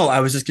 No, I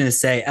was just going to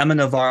say Emma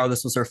Navarro,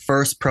 this was her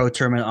first pro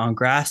tournament on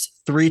grass,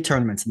 3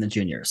 tournaments in the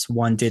juniors.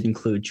 One did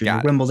include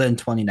Junior Wimbledon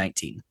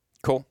 2019.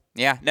 Cool.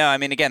 Yeah. No, I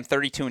mean, again,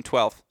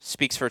 32-12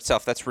 speaks for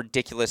itself. That's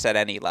ridiculous at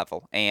any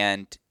level.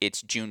 And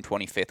it's June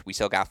 25th. We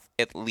still got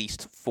at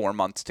least 4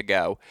 months to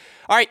go.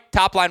 All right.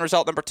 Top line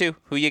result number 2.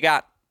 Who you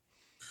got?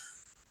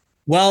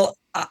 Well,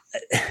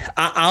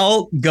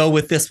 I'll go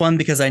with this one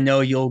because I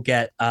know you'll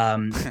get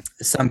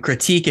some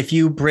critique if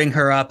you bring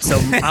her up. So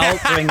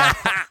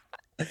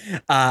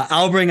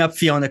I'll bring up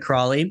Fiona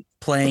Crawley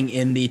playing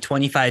in the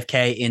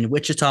 25K in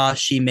Wichita.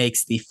 She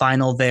makes the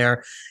final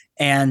there.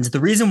 And the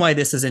reason why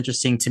this is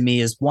interesting to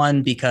me is,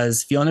 one,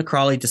 because Fiona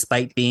Crawley,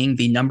 despite being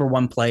the number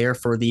 1 player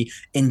for the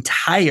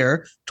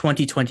entire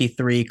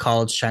 2023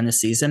 college tennis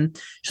season,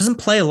 she doesn't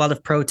play a lot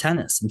of pro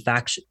tennis. In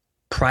fact,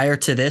 prior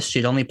to this,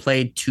 she'd only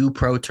played 2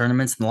 pro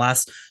tournaments in the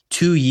last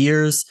 2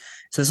 years.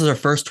 So this was her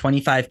first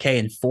 25K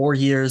in 4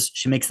 years.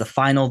 She makes the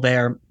final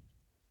there.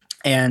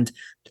 And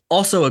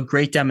also a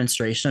great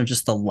demonstration of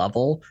just the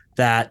level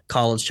that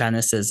college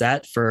tennis is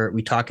at.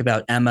 We talk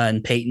about Emma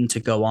and Peyton to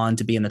go on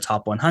to be in the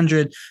top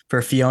 100,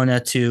 for Fiona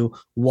to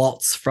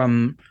waltz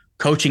from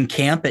coaching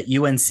camp at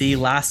UNC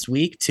last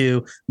week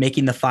to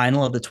making the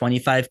final of the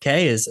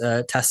 25K is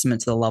a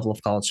testament to the level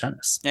of college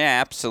tennis.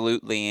 Yeah,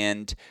 absolutely.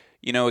 And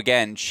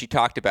again, she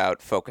talked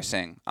about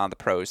focusing on the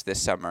pros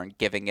this summer and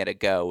giving it a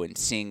go and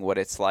seeing what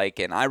it's like.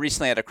 And I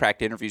recently had a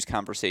Cracked Interviews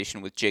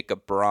conversation with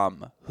Jacob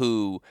Brum,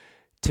 who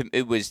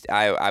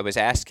I was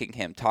asking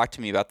him, talk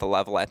to me about the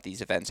level at these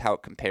events, how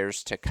it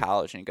compares to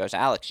college. And he goes,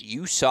 Alex,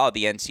 you saw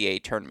the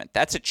NCAA tournament.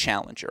 That's a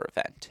challenger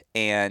event.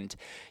 And,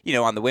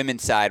 on the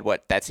women's side,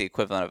 that's the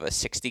equivalent of a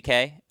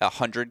 60K, a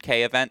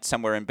 100K event,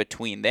 somewhere in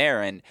between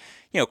there. And,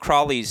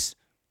 Crawley's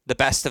the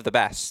best of the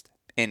best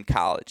in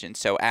college. And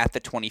so at the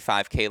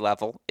 25K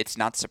level, it's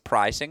not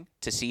surprising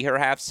to see her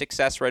have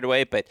success right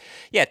away. But,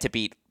 yeah, to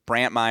beat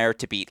Brantmeyer,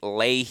 to beat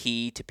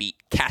Leahy, to beat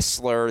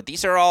Kessler,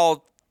 these are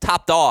all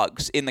top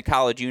dogs in the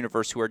college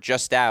universe who are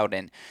just out.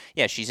 And,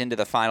 yeah, she's into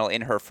the final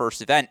in her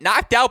first event.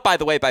 Knocked out, by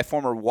the way, by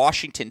former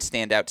Washington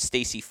standout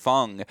Stacey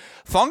Fung.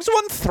 Fung's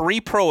won 3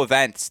 pro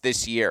events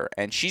this year,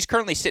 and she's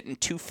currently sitting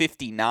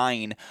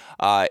 259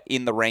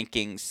 in the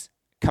rankings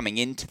coming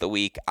into the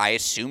week. I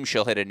assume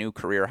she'll hit a new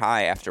career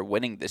high after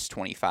winning this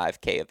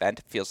 25K event.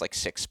 It feels like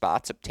 6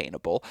 spots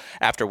obtainable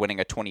after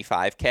winning a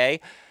 25K.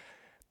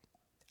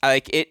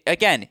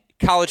 Again,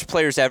 college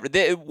players ever.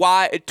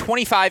 Why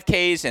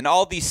 25Ks and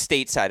all these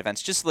stateside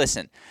events. Just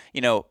listen.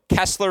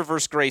 Kessler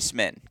versus Grace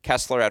Min.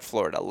 Kessler at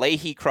Florida.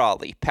 Leahy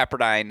Crawley.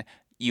 Pepperdine,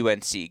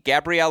 UNC.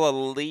 Gabriella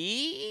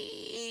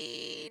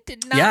Lee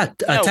did not. Yeah,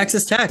 no.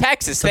 Texas Tech.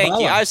 Texas, thank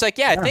you. I was like,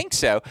 I think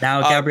so.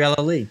 Now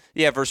Gabriella Lee.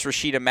 Yeah, versus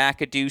Rashida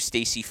McAdoo,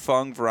 Stacy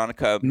Fung,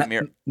 Veronica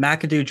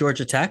McAdoo,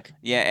 Georgia Tech.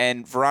 Yeah,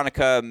 and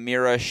Veronica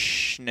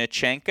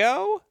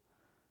Miroshnichenko.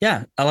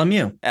 Yeah,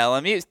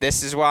 LMU.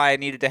 This is why I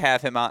needed to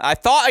have him on. I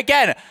thought,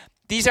 again,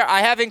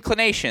 I have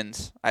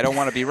inclinations. I don't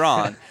want to be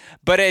wrong.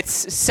 But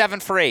it's 7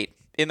 for 8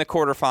 in the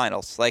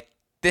quarterfinals. Like,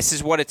 this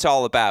is what it's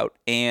all about.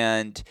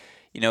 And,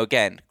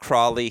 again,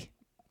 Crawley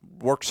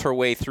works her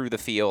way through the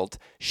field.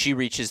 She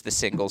reaches the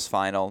singles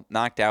final,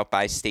 knocked out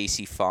by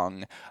Stacy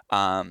Fung.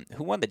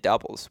 Who won the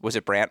doubles? Was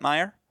it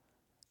Brantmeyer?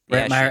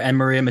 Brantmeyer and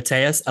Maria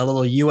Mateus. A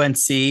little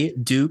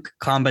UNC Duke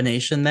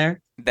combination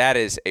there. That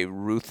is a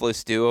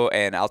ruthless duo,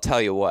 and I'll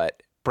tell you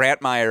what,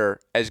 Brantmeyer,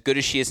 as good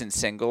as she is in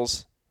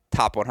singles,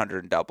 top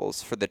 100 in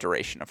doubles for the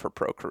duration of her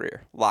pro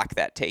career. Lock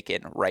that take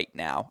in right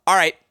now. All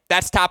right,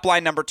 that's top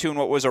line number 2 in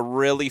what was a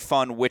really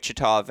fun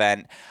Wichita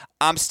event.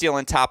 I'm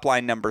stealing top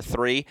line number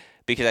 3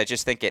 because I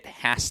just think it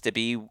has to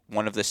be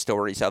one of the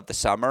stories of the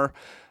summer.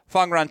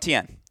 Fang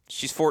Rantian.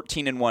 She's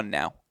 14-1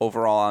 now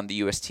overall on the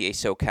USTA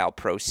SoCal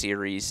Pro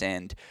Series,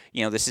 and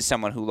this is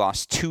someone who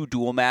lost 2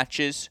 dual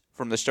matches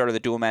from the start of the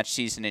dual match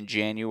season in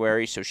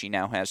January, so she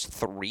now has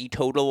 3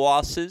 total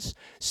losses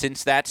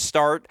since that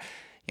start.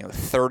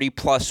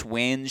 30-plus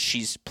wins.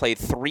 She's played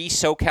 3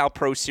 SoCal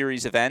Pro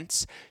Series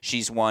events.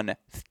 She's won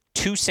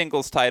 2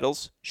 singles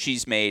titles.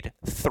 She's made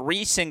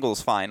 3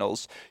 singles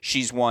finals.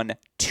 She's won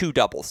 2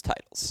 doubles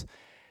titles.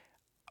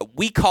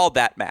 We called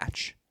that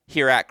match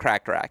here at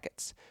Cracked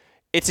Racquets.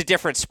 It's a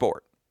different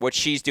sport, what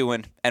she's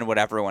doing and what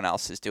everyone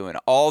else is doing.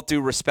 All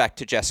due respect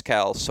to Jessica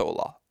El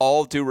Sola.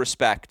 All due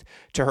respect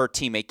to her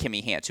teammate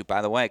Kimmy Hans, who,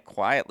 by the way,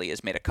 quietly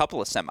has made a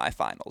couple of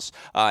semifinals.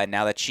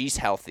 Now that she's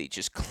healthy,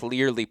 just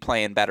clearly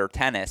playing better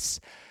tennis.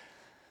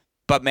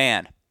 But,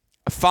 man,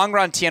 Fang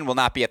Rantian will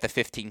not be at the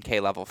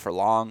 15K level for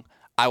long.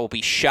 I will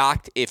be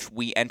shocked if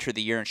we enter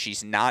the year and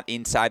she's not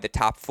inside the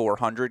top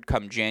 400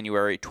 come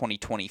January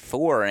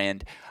 2024.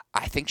 And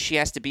I think she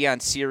has to be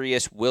on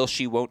serious will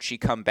she, won't she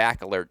come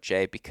back alert,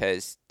 Jay,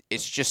 because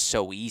it's just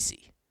so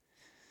easy.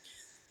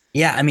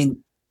 Yeah, I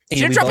mean, she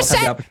didn't drop a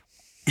set.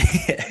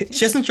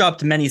 She hasn't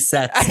dropped many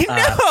sets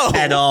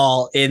at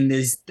all in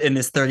this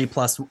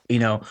 30-plus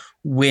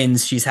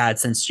wins she's had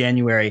since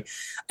January.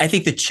 I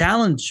think the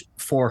challenge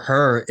for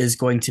her is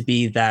going to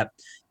be that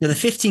the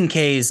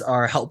 15Ks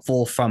are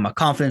helpful from a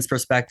confidence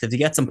perspective to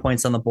get some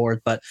points on the board,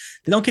 but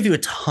they don't give you a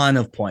ton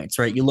of points,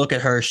 right? You look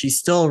at her, she's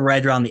still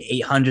right around the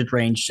 800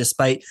 range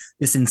despite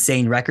this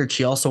insane record.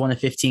 She also won a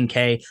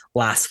 15K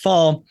last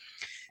fall.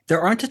 There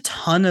aren't a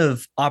ton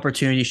of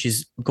opportunities.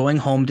 She's going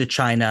home to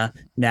China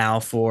now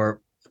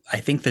for,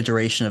 I think, the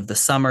duration of the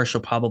summer. She'll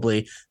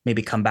probably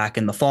maybe come back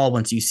in the fall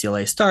once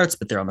UCLA starts,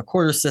 but they're on the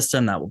quarter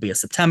system. That will be a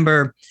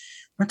September.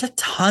 There aren't a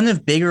ton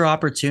of bigger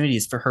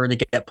opportunities for her to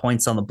get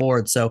points on the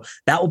board. So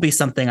that will be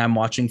something I'm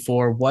watching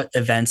for. What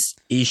events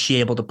is she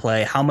able to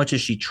play? How much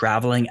is she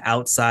traveling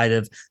outside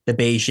of the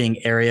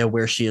Beijing area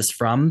where she is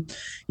from?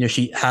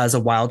 She has a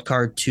wild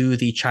card to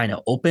the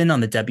China Open on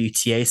the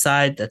WTA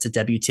side. That's a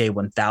WTA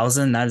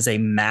 1000. That is a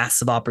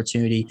massive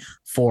opportunity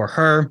for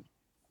her.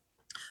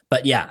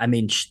 But yeah, I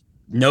mean,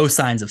 no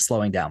signs of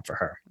slowing down for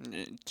her.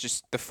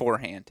 Just the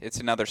forehand. It's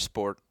another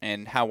sport,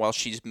 and how well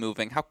she's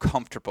moving, how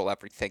comfortable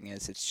everything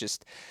is. It's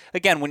just,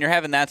 again, when you're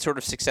having that sort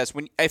of success,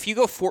 if you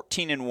go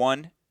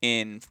 14-1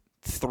 in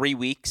 3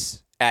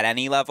 weeks at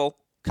any level,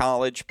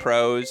 college,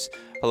 pros,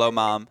 hello,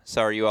 Mom,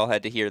 sorry you all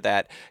had to hear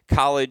that,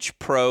 college,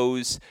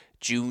 pros,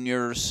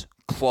 juniors,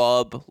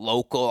 club,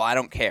 local, I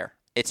don't care.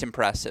 It's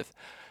impressive.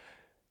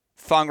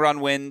 Tian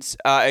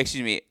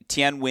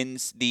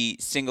wins the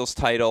singles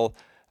title.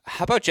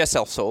 How about Jess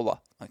El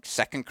Sola?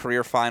 Second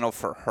career final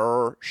for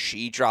her.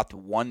 She dropped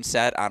 1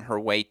 set on her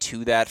way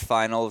to that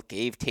final,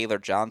 gave Taylor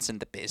Johnson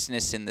the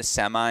business in the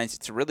semis.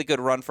 It's a really good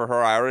run for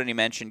her. I already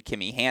mentioned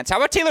Kimmy Hans. How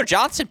about Taylor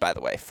Johnson, by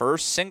the way?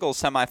 First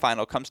singles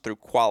semifinal, comes through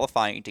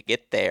qualifying to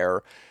get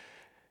there.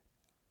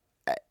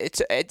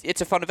 It's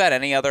a fun event.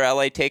 Any other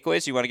LA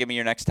takeaways? You want to give me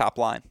your next top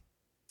line?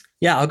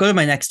 Yeah, I'll go to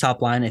my next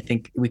top line. I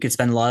think we could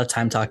spend a lot of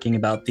time talking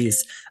about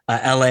these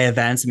LA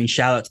events. I mean,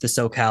 shout out to the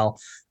SoCal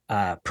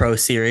Pro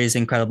Series,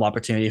 incredible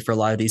opportunity for a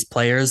lot of these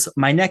players.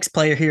 My next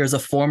player here is a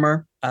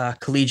former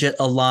collegiate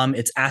alum.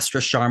 It's Astra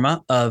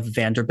Sharma of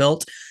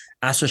Vanderbilt.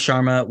 Astra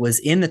Sharma was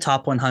in the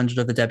top 100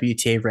 of the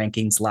WTA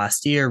rankings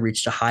last year,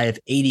 reached a high of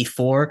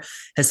 84,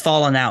 has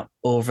fallen out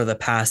over the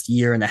past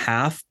year and a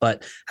half,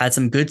 but had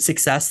some good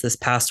success this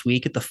past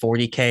week at the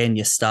 40K in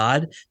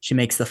Ystad. She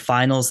makes the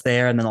finals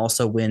there and then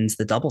also wins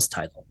the doubles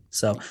title.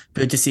 So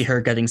good to see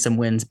her getting some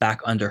wins back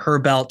under her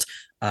belt.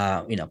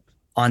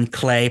 On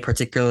clay,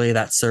 particularly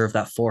that serve,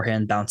 that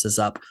forehand bounces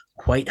up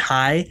quite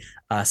high.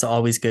 So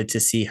always good to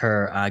see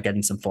her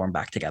getting some form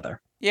back together.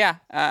 Yeah,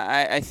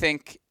 I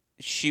think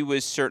she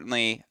was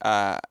certainly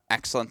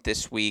excellent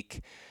this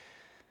week.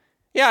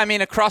 Yeah, I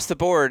mean, across the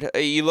board,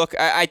 you look.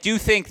 I do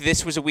think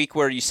this was a week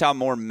where you saw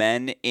more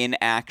men in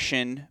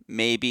action,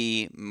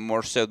 maybe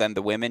more so than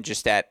the women.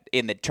 Just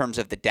in the terms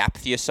of the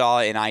depth you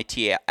saw in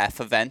ITF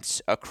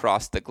events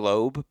across the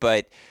globe.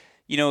 But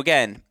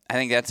again, I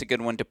think that's a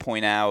good one to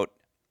point out.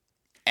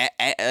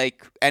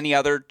 Like any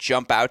other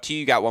jump out to you?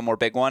 You got one more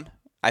big one?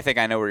 I think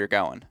I know where you're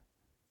going.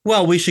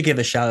 Well, we should give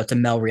a shout out to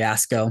Mel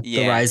Riasco,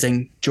 the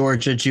rising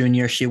Georgia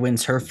junior. She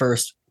wins her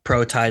first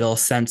pro title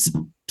since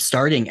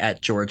starting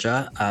at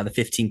Georgia, the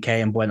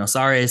 15K in Buenos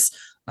Aires.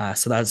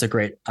 So that's a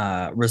great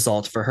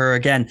result for her.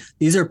 Again,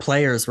 these are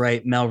players,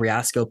 right? Mel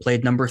Riasco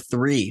played number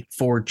 3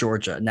 for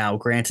Georgia. Now,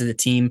 granted, a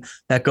team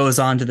that goes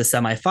on to the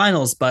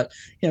semifinals, but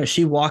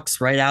she walks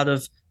right out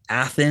of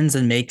Athens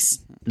and makes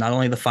not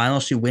only the final,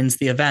 she wins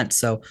the event.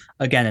 So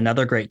again,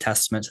 another great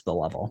testament to the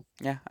level.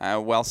 Yeah,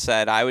 well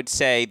said. I would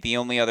say the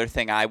only other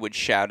thing I would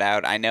shout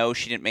out, I know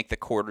she didn't make the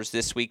quarters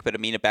this week, but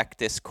Amina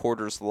Bektis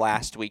quarters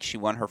last week. She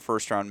won her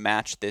first round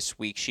match this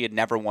week. She had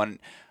never won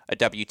a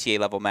WTA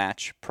level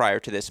match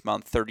prior to this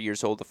month. 30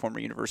 years old, the former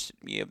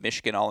University of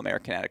Michigan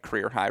All-American, had a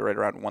career high right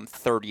around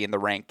 130 in the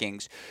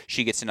rankings.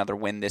 She gets another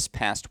win this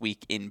past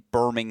week in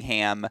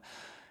Birmingham.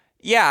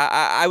 Yeah,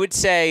 I would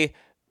say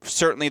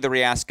certainly the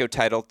Riasco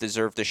title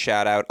deserved a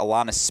shout-out.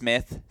 Alana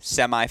Smith,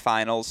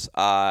 semifinals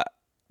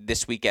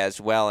this week as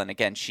well. And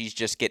again, she's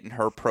just getting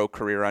her pro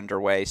career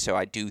underway, so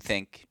I do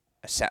think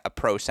a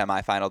pro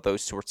semifinal,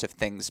 those sorts of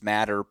things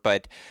matter.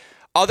 But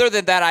other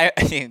than that,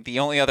 I think the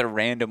only other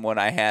random one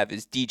I have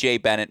is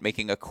DJ Bennett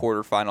making a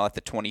quarterfinal at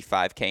the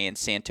 25K in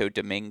Santo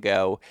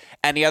Domingo.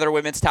 Any other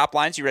women's top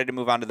lines? You ready to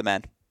move on to the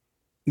men?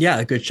 Yeah,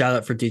 a good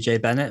shout-out for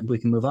DJ Bennett. We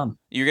can move on.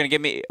 You're going to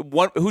give me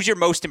one. Who's your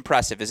most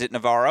impressive? Is it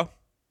Navarro?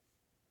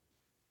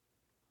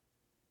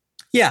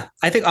 Yeah,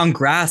 I think on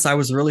grass, I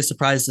was really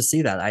surprised to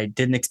see that. I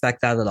didn't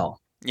expect that at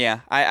all. Yeah,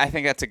 I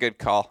think that's a good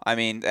call. I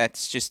mean,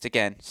 that's just,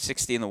 again,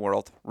 60 in the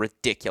world.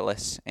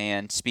 Ridiculous,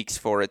 and speaks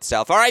for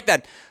itself. All right,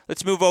 then,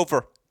 let's move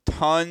over.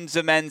 Tons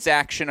of men's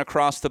action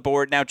across the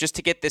board. Now, just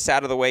to get this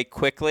out of the way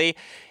quickly,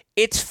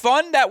 it's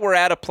fun that we're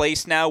at a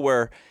place now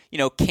where,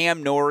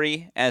 Cam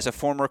Norrie, as a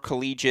former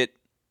collegiate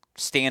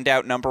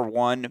standout number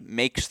 1,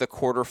 makes the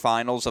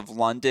quarterfinals of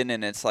London,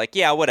 and it's like,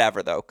 yeah,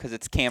 whatever, though, because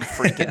it's Cam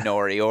freaking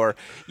Norrie. Or,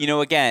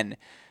 again,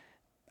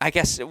 I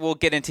guess we'll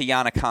get into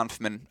Jana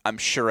Kampfman, I'm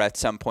sure, at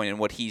some point in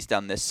what he's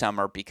done this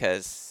summer,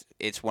 because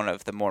it's one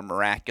of the more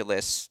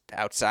miraculous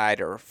outside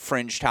or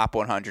fringe top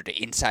 100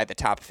 to inside the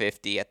top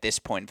 50 at this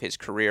point of his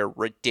career.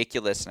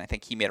 Ridiculous, and I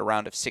think he made a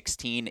round of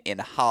 16 in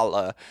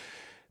Halle.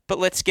 But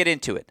let's get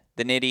into it.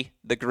 The nitty,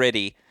 the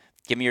gritty.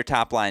 Give me your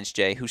top lines,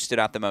 Jay. Who stood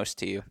out the most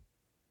to you?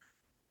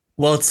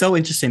 Well, it's so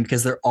interesting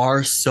because there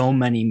are so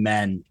many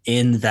men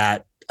in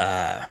that,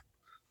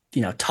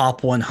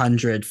 top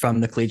 100 from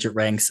the collegiate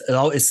ranks.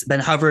 It's been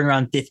hovering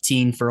around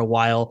 15 for a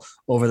while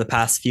over the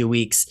past few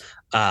weeks.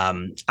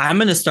 I'm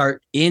going to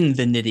start in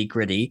the nitty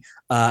gritty,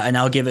 and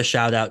I'll give a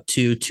shout out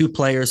to 2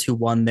 players who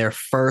won their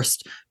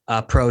first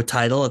pro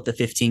title at the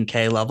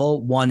 15K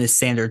level. One is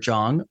Sander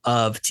Jong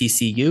of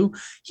TCU.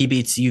 He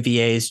beats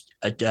UVA's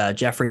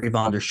Jeffrey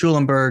von der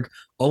Schulenberg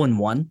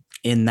 0-1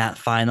 in that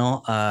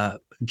final.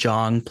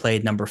 Jong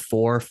played number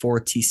 4 for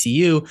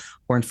TCU.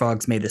 Horned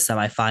Frogs made the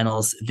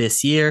semifinals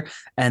this year.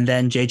 And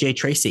then JJ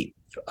Tracy,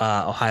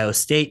 Ohio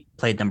State,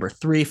 played number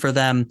 3 for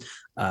them.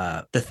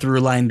 The through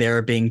line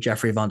there being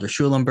Jeffrey von der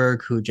Schulenberg,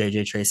 who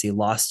JJ Tracy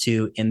lost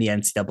to in the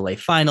NCAA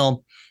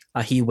final.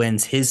 He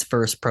wins his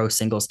first pro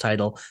singles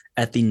title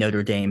at the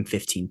Notre Dame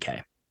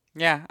 15K.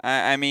 Yeah,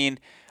 I mean,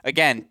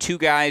 again, 2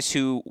 guys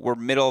who were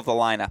middle of the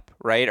lineup,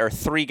 right? Or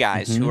 3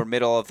 guys who were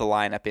middle of the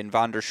lineup in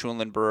von der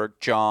Schulenberg,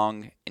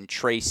 Jong, and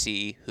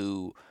Tracy,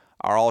 who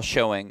are all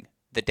showing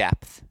the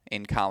depth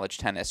in college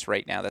tennis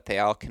right now, that they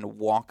all can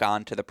walk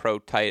on to the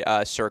pro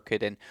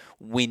circuit and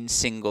win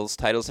singles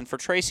titles. And for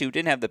Tracy, who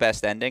didn't have the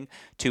best ending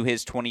to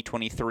his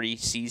 2023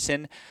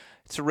 season,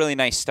 it's a really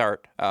nice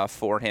start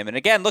for him. And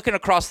again, looking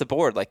across the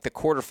board, like the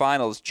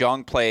quarterfinals,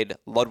 Jong played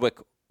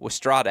Ludwig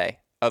Westrade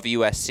of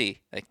USC.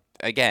 Like,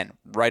 again,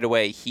 right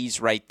away,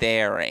 he's right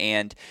there.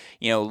 And,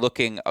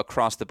 looking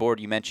across the board,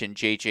 you mentioned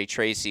JJ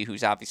Tracy,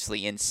 who's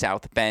obviously in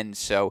South Bend,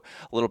 so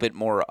a little bit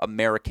more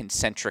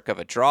American-centric of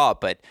a draw.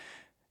 But,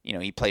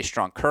 he plays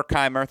Strong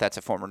Kirkheimer. That's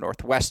a former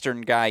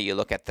Northwestern guy. You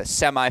look at the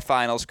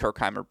semifinals,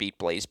 Kirkheimer beat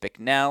Blaise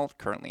Bicknell,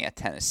 currently at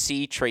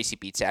Tennessee. Tracy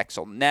beats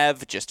Axel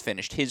Nev, just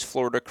finished his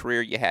Florida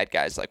career. You had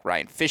guys like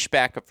Ryan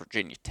Fishback of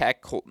Virginia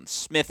Tech, Colton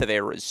Smith of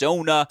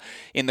Arizona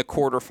in the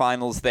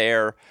quarterfinals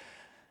there.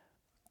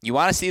 You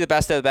want to see the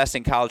best of the best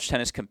in college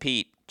tennis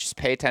compete, just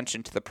pay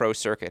attention to the pro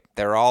circuit.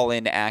 They're all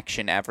in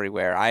action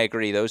everywhere. I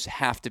agree. Those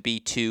have to be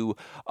 2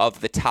 of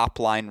the top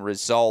line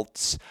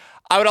results.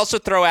 I would also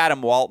throw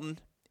Adam Walton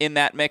in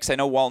that mix. I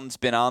know Walton's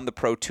been on the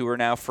pro tour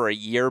now for a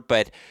year,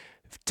 but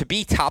to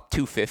be top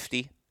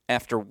 250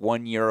 after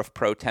 1 year of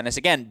pro tennis,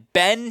 again,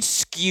 Ben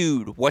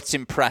skewed what's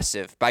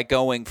impressive by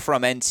going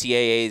from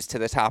NCAAs to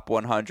the top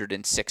 100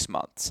 in 6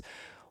 months.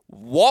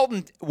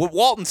 What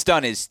Walton's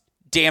done is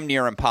damn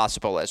near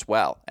impossible as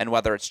well. And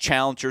whether it's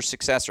challenger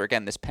success or,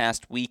 again, this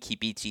past week, he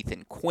beats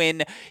Ethan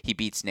Quinn, he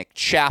beats Nick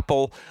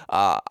Chappell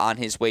on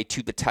his way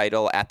to the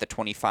title at the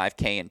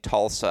 25K in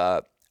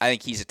Tulsa. I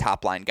think he's a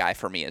top-line guy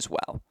for me as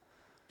well.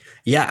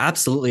 Yeah,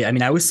 absolutely. I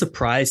mean, I was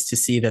surprised to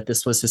see that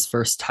this was his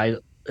first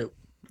title,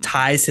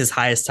 ties his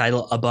highest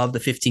title above the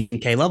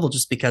 15K level,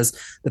 just because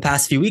the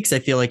past few weeks, I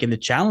feel like in the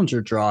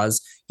challenger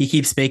draws, he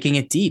keeps making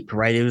it deep,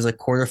 right? It was like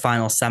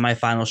quarterfinal,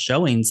 semifinal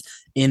showings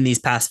in these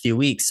past few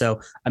weeks.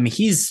 So, I mean,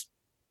 he's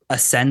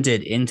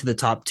ascended into the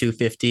top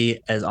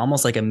 250 as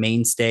almost like a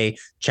mainstay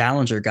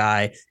challenger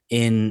guy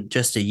in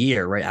just a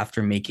year, right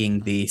after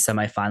making the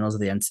semifinals of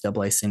the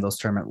NCAA singles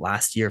tournament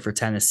last year for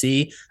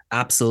Tennessee.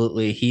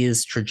 Absolutely.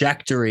 His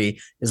trajectory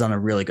is on a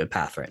really good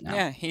path right now.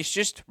 Yeah, he's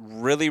just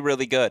really,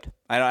 really good.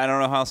 I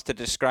don't know how else to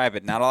describe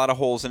it. Not a lot of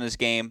holes in his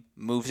game,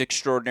 moves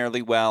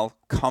extraordinarily well,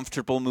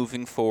 comfortable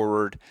moving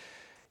forward.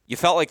 You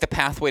felt like the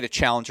pathway to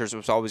challengers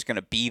was always going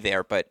to be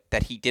there, but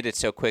that he did it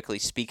so quickly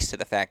speaks to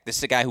the fact this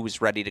is a guy who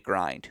was ready to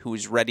grind, who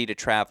was ready to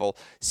travel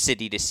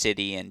city to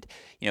city. And,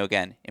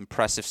 again,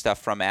 impressive stuff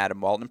from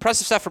Adam Walton.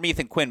 Impressive stuff from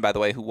Ethan Quinn, by the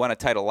way, who won a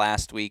title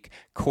last week,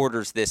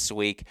 quarters this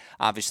week.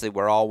 Obviously,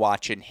 we're all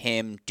watching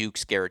him.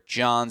 Duke's Garrett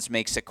Johns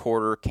makes a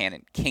quarter,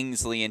 Cannon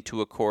Kingsley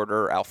into a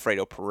quarter,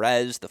 Alfredo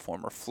Perez, the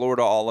former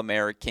Florida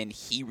All-American,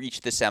 he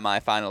reached the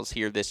semifinals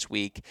here this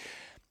week.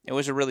 It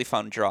was a really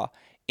fun draw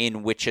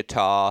in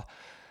Wichita.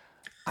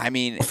 I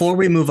mean, before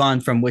we move on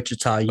from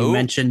Wichita, you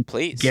mentioned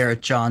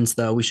Garrett Johns,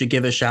 though. We should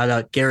give a shout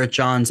out. Garrett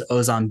Johns,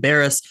 Ozan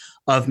Barris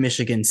of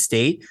Michigan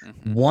State,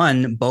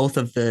 won both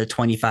of the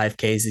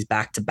 25Ks these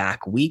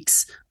back-to-back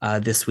weeks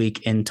this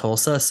week in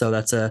Tulsa. So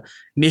that's a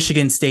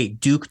Michigan State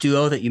Duke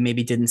duo that you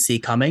maybe didn't see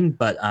coming,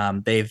 but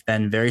they've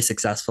been very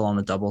successful on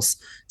the doubles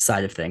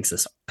side of things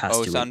this past 2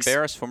 weeks. Ozan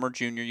Barris, former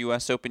junior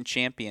U.S. Open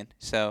champion.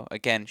 So,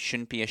 again,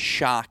 shouldn't be a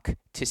shock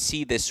to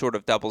see this sort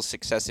of doubles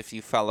success if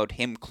you followed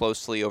him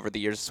closely over the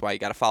years. That's why you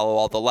got to follow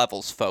all the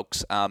levels,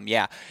 folks.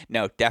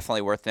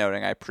 Definitely worth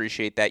noting. I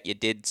appreciate that you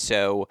did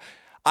so.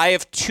 I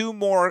have two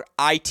more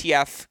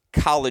ITF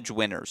college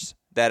winners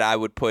that I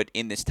would put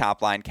in this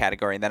top line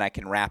category, and then I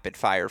can rapid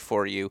fire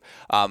for you.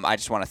 I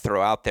just want to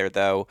throw out there,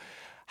 though,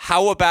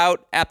 how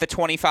about at the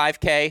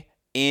 25K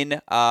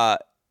in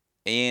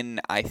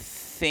I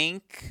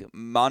think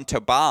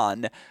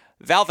Montauban,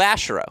 Val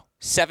Vachereau,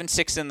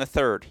 7-6 in the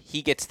third.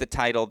 He gets the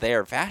title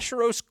there.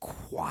 Vachereau's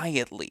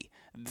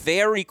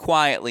very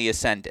quietly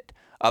ascended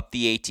up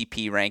the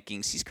ATP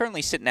rankings. He's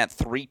currently sitting at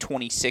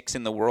 326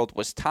 in the world,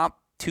 was top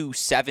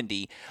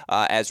 270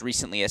 as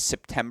recently as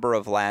September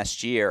of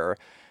last year.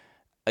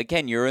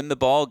 Again, you're in the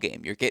ball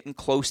game. You're getting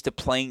close to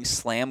playing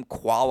slam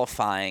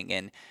qualifying.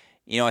 And,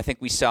 I think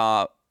we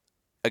saw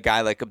a guy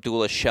like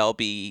Abdullah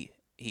Shelby.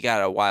 He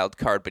got a wild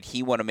card, but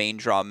he won a main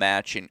draw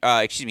match. And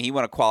he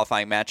won a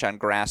qualifying match on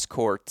grass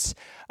courts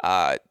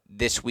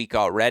this week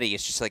already.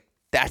 It's just like,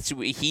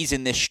 he's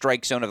in this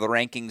strike zone of the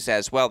rankings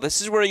as well.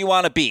 This is where you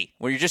want to be,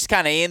 where you're just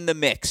kind of in the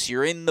mix.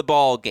 You're in the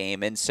ball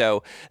game. And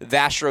so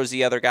Vachereau's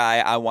the other guy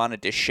I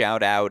wanted to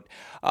shout out,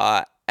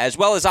 as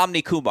well as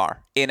Omni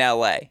Kumar in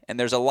L.A. And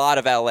there's a lot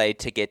of L.A.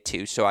 to get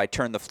to, so I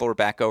turn the floor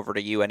back over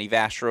to you. Any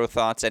Vachereau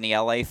thoughts? Any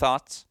L.A.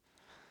 thoughts?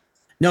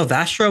 No,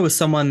 Vachereau was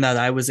someone that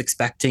I was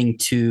expecting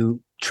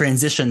to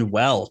transition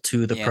well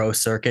to the pro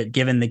circuit,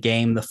 given the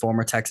game the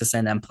former Texas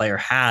A&M player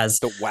has.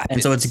 The weapons.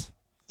 And so it's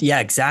yeah,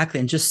 exactly.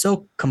 And just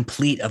so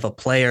complete of a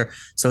player.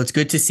 So it's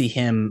good to see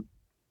him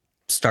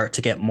start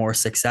to get more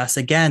success.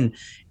 Again,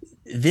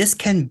 this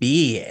can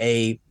be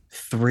a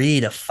 3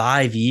 to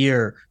 5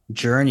 year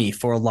journey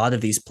for a lot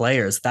of these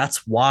players.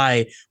 That's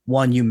why,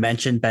 one, you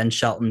mentioned Ben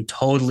Shelton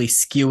totally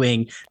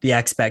skewing the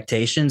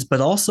expectations,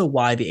 but also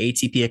why the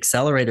ATP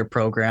Accelerator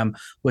program,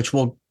 which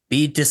we'll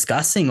be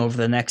discussing over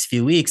the next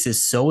few weeks,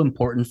 is so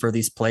important for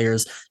these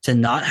players to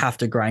not have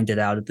to grind it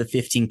out at the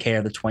 15K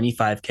or the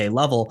 25K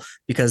level,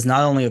 because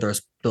not only are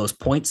those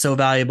points so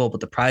valuable, but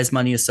the prize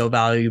money is so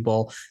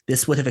valuable.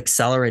 This would have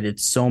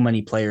accelerated so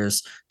many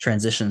players'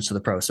 transitions to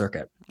the pro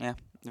circuit. Yeah,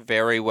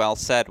 very well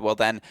said. Well,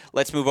 then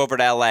let's move over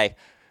to LA.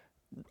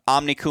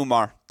 Omni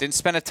Kumar didn't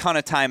spend a ton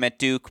of time at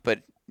Duke,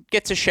 but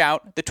gets a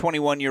shout. The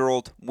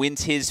 21-year-old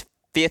wins his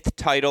 5th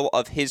title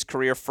of his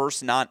career,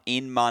 first not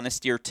in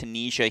Monastir,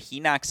 Tunisia.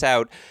 He knocks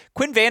out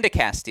Quinn van de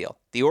Castile,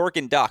 the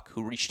Oregon Duck,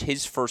 who reached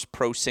his first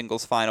pro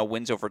singles final,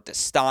 wins over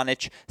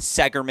Dostanic,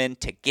 Segerman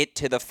to get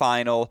to the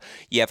final.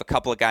 You have a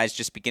couple of guys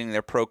just beginning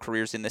their pro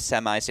careers in the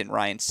semis in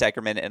Ryan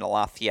Segerman and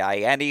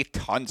Alafiani.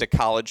 Tons of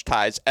college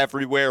ties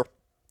everywhere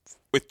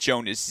with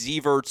Jonas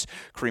Zieverts,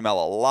 Kareem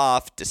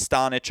El-Alaf,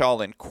 Dostanic, all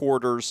in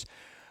quarters.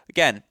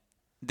 Again,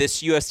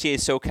 this USTA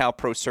SoCal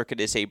Pro Circuit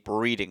is a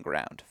breeding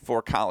ground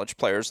for college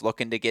players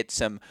looking to get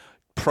some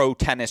pro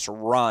tennis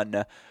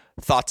run.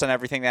 Thoughts on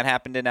everything that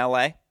happened in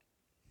LA?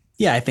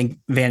 Yeah, I think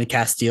Van de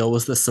Castile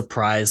was the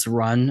surprise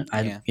run.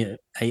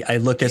 I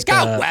look He's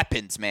got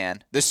weapons,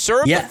 man. The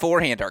serve, the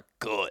forehand are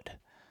good.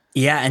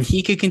 Yeah, and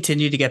he could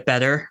continue to get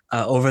better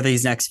over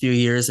these next few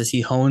years as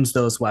he hones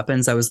those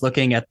weapons. I was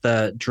looking at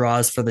the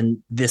draws for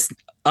this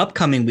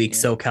upcoming week Yeah.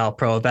 SoCal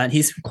Pro event.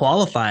 He's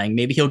qualifying.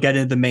 Maybe he'll get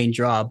into the main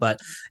draw, but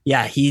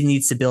yeah, he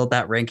needs to build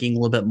that ranking a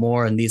little bit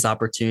more, and these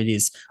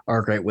opportunities are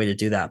a great way to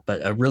do that.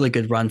 But a really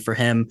good run for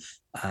him.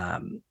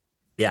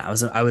 Yeah,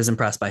 I was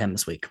impressed by him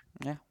this week.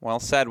 Yeah, well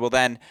said. Well,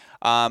 then,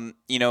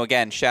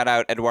 again, shout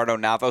out Eduardo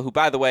Nava, who,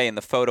 by the way, in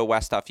the photo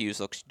Westhoff used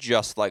looks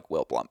just like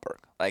Will Blumberg.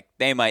 Like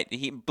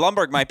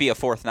Blumberg might be a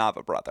fourth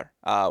Nava brother.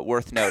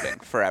 Worth noting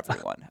for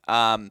everyone.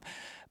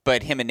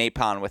 But him and Nate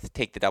Ponwith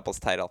take the doubles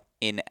title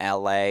in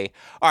LA.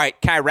 All right,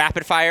 can I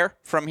rapid fire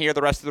from here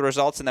the rest of the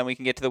results, and then we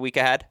can get to the week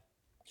ahead?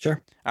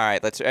 Sure. All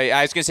right, let's.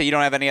 I was gonna say you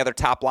don't have any other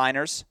top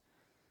liners.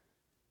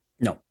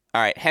 No.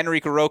 All right,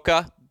 Henrique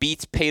Roca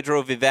beats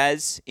Pedro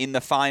Vivez in the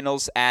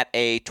finals at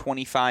a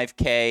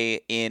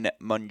 25K in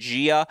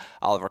Mungia.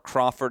 Oliver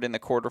Crawford in the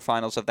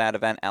quarterfinals of that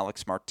event.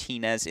 Alex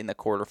Martinez in the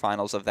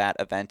quarterfinals of that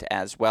event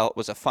as well. It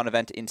was a fun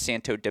event in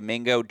Santo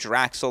Domingo.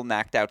 Draxel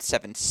knocked out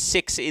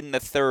 7-6 in the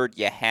third.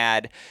 You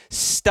had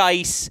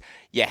Stice.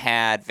 You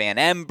had Van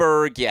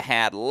Emberg, you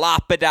had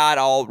Lapidat,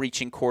 all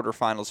reaching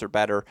quarterfinals or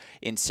better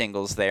in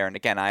singles there. And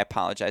again, I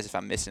apologize if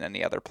I'm missing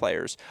any other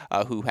players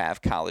who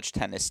have college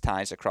tennis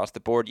ties across the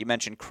board. You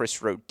mentioned Chris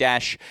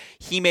Rodesh.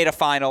 He made a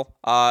final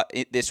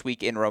this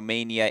week in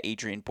Romania.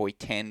 Adrian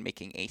Boitan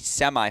making a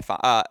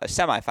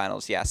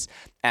semifinals, yes,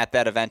 at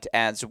that event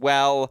as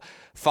well.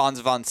 Fons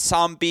van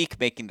Sambeek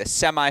making the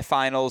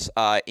semifinals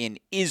in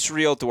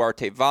Israel.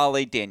 Duarte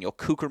Valle, Daniel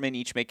Kukerman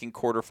each making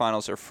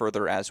quarterfinals or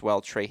further as well.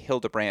 Trey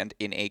Hildebrand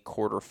in a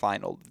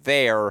quarterfinal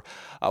there.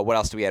 What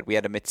else do we have? We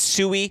had a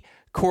Mitsui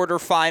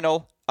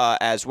quarterfinal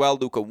as well.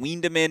 Luca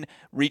Windeman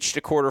reached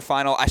a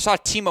quarterfinal. I saw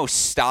Timo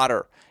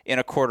Stoddard in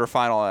a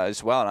quarterfinal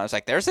as well, and I was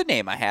like, there's a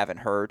name I haven't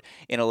heard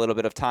in a little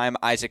bit of time.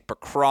 Isaac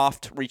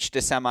Becroft reached a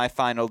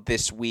semifinal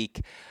this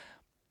week.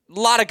 A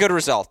lot of good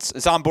results.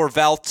 Zambor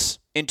Veltz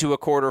into a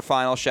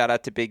quarterfinal. Shout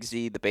out to Big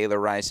Z, the Baylor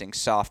Rising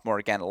sophomore.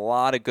 Again, a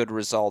lot of good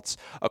results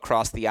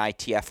across the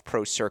ITF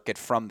Pro Circuit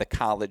from the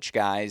college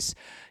guys.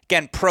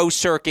 Again, Pro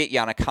Circuit,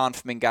 Jana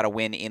Konfman got a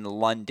win in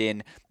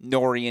London.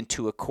 Nori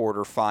into a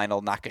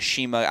quarterfinal.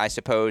 Nakashima, I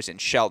suppose,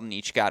 and Shelton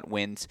each got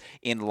wins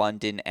in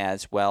London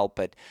as well.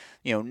 But,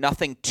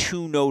 nothing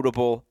too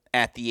notable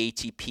at the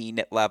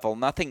ATP level.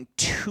 Nothing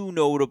too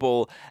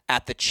notable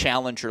at the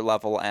challenger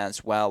level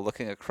as well.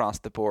 Looking across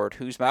the board,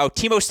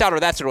 Timo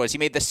Stoddard, that's what it was. He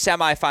made the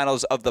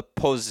semifinals of the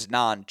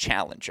Poznan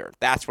Challenger.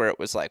 That's where it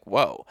was like,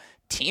 whoa,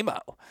 Timo,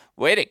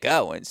 way to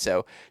go. And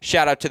so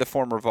shout out to the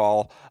former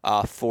Vol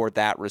for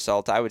that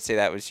result. I would say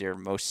that was your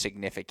most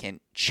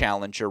significant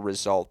challenger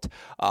result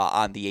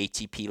on the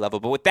ATP level.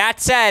 But with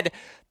that said,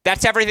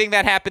 that's everything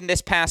that happened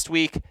this past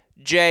week.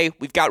 Jay,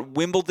 we've got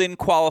Wimbledon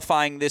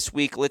qualifying this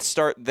week. Let's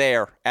start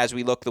there as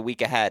we look the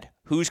week ahead.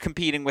 Who's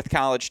competing with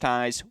college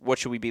ties? What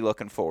should we be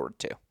looking forward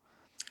to?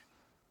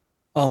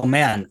 Oh,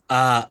 man.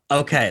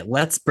 Okay,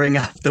 let's bring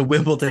up the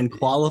Wimbledon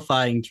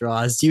qualifying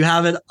draws. Do you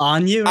have it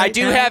on you? I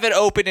do have it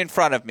open in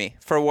front of me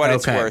for what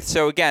it's Okay. worth.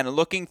 So, again,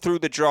 looking through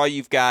the draw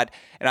you've got,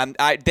 and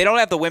they don't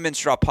have the women's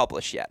draw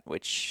published yet,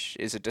 which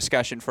is a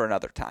discussion for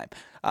another time.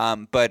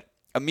 But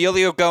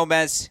Emilio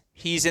Gomez,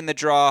 he's in the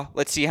draw.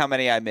 Let's see how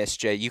many I missed,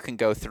 Jay. You can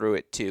go through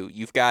it, too.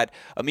 You've got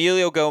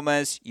Emilio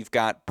Gomez. You've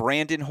got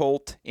Brandon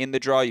Holt in the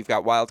draw. You've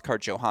got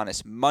wildcard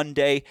Johannes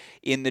Monday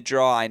in the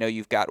draw. I know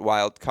you've got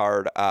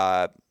wildcard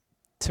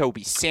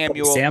Toby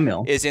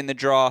Samuel is in the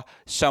draw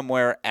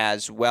somewhere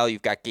as well.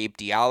 You've got Gabe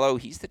Diallo.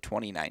 He's the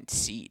 29th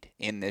seed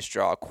in this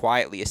draw,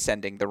 quietly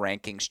ascending the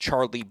rankings.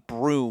 Charlie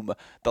Broom,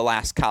 the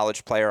last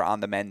college player on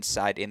the men's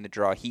side in the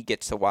draw, he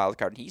gets the wild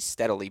card. He's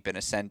steadily been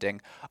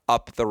ascending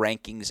up the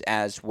rankings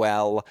as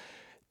well.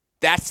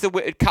 That's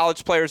the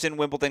college players in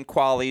Wimbledon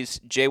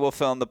qualies. Jay will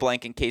fill in the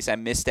blank in case I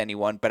missed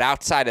anyone. But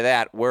outside of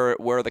that, where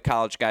are the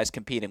college guys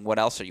competing? What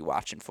else are you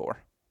watching for?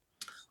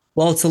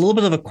 Well, it's a little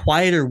bit of a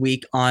quieter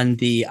week on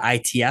the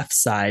ITF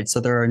side. So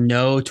there are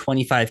no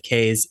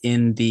 25Ks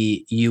in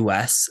the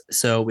US.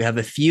 So we have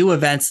a few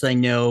events that I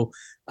know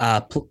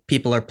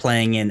people are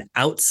playing in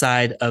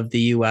outside of the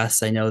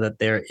US. I know that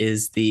there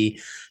is the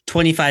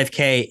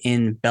 25K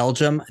in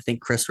Belgium. I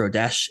think Chris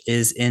Rodesh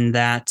is in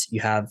that.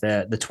 You have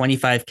the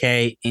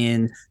 25K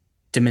in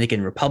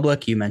Dominican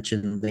Republic. You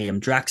mentioned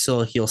Liam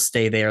Draxel. He'll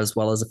stay there, as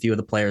well as a few of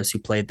the players who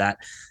played that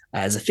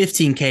as a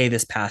 15K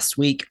this past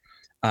week.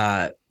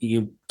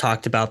 You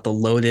talked about the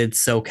loaded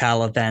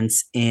SoCal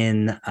events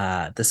in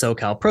the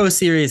SoCal Pro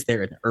Series.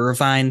 They're in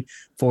Irvine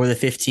for the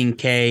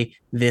 15K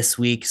this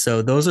week.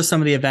 So those are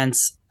some of the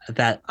events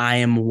that I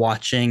am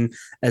watching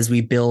as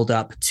we build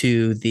up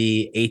to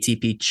the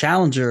ATP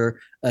Challenger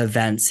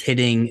events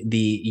hitting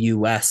the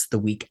US the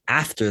week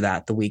after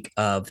that, the week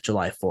of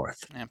July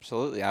 4th.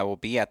 Absolutely. I will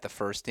be at the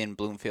first in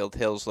Bloomfield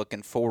Hills.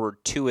 Looking forward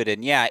to it.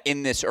 And yeah,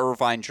 in this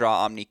Irvine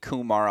draw, Omni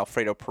Kumar,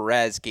 Alfredo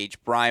Perez,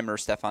 Gage Breimer,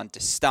 Stefan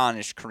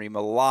Destanish, Kareem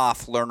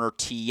Alof, Lerner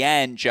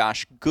Tien,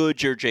 Josh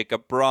Goodger,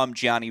 Jacob Brum,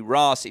 Gianni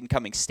Ross,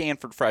 incoming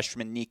Stanford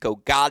freshman Nico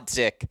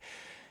Godzik.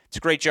 It's a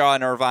great draw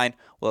in Irvine.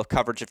 We'll have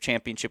coverage of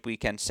championship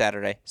weekend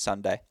Saturday,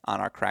 Sunday on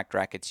our Cracked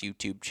Rackets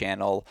YouTube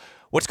channel.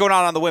 What's going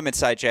on the women's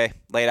side, Jay?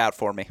 Lay it out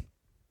for me.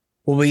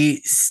 Well, we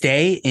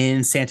stay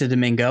in Santo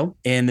Domingo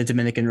in the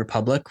Dominican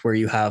Republic, where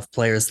you have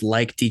players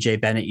like DJ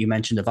Bennett, you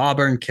mentioned, of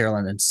Auburn,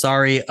 Carolyn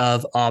Ansari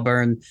of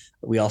Auburn.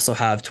 We also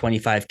have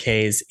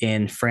 25Ks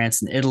in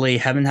France and Italy.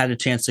 Haven't had a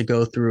chance to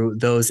go through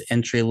those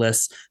entry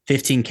lists.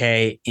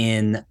 15K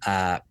in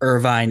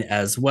Irvine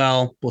as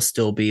well. Will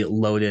still be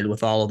loaded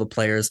with all of the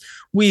players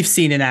we've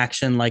seen in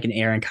action, like an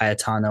Aaron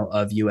Cayetano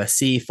of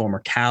USC, former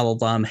Cal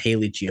alum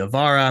Haley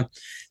Giovara,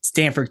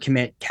 Stanford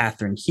commit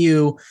Catherine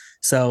Hugh.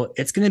 So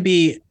it's going to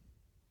be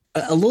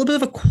a little bit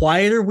of a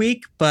quieter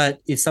week, but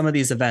some of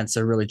these events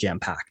are really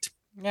jam-packed.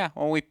 Yeah,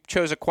 well, we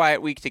chose a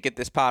quiet week to get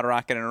this pod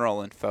rocking and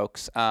rolling,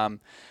 folks. Or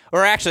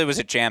actually, it was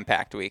a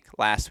jam-packed week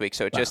last week,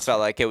 so it just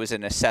felt like it was a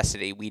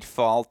necessity. We'd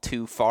fall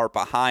too far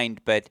behind,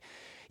 but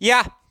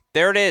yeah,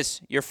 there it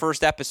is, your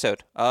first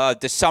episode,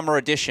 the summer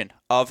edition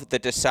of The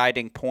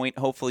Deciding Point.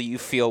 Hopefully you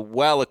feel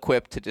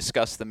well-equipped to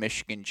discuss the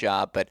Michigan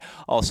job, but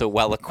also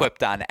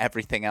well-equipped on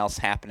everything else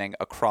happening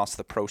across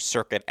the pro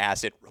circuit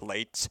as it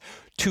relates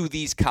to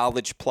these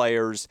college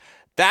players.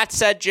 That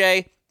said,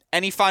 Jay,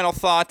 any final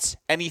thoughts,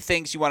 any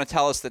things you want to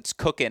tell us that's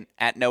cooking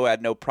at No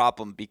Ad No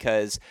Problem?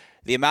 Because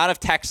the amount of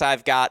texts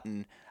I've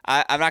gotten,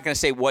 I'm not going to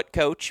say what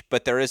coach,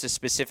 but there is a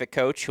specific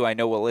coach who I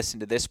know will listen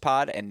to this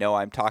pod and know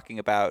I'm talking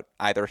about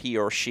either he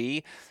or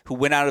she, who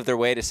went out of their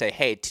way to say,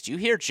 hey, did you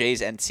hear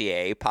Jay's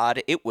NCAA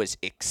pod? It was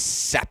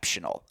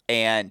exceptional.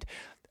 And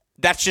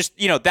that's just,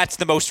 that's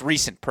the most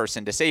recent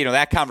person to say,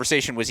 that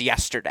conversation was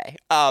yesterday.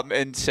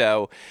 And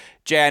so,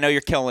 Jay, I know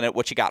you're killing it.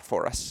 What you got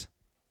for us?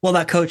 Well,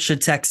 that coach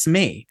should text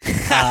me.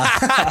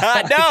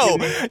 No,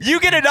 you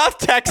get enough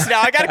texts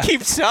now. I got to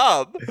keep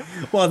some.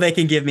 Well, they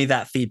can give me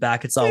that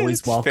feedback. It's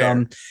always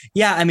welcome. Fair.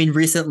 Yeah, I mean,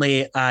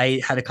 recently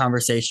I had a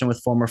conversation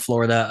with former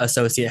Florida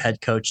associate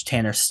head coach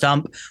Tanner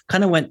Stump.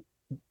 Kind of went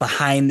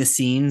behind the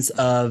scenes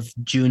of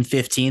June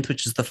 15th,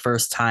 which is the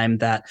first time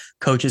that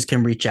coaches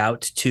can reach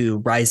out to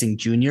rising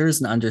juniors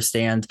and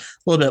understand a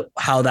little bit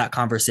how that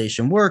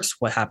conversation works,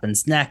 what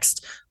happens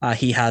next.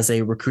 He has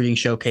a recruiting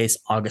showcase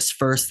August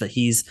 1st that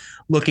he's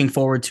looking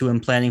forward to and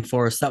planning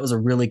for. So that was a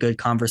really good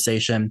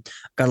conversation.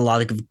 Got a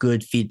lot of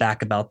good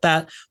feedback about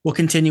that. We'll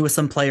continue with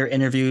some player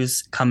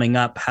interviews coming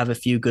up, have a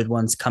few good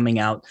ones coming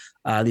out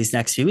these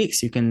next few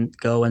weeks. You can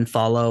go and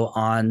follow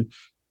on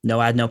No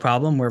Ad, No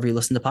Problem, wherever you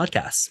listen to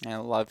podcasts. I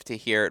love to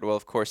hear it. Well,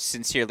 of course,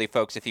 sincerely,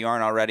 folks, if you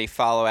aren't already,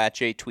 follow at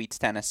Jay Tweets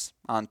Tennis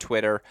on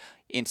Twitter,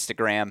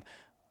 Instagram,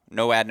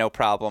 No Ad, No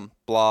Problem,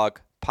 blog,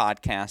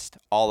 podcast,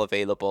 all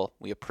available.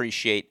 We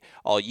appreciate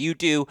all you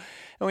do,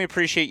 and we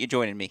appreciate you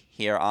joining me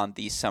here on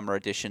these summer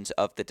editions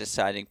of The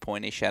Deciding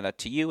Point. A shout out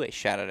to you, a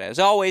shout out, as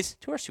always,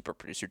 to our super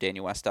producer,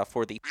 Daniel Westoff,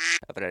 for the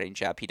of an editing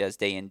job he does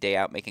day in, day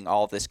out, making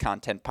all of this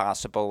content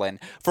possible. And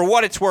for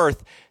what it's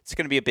worth, it's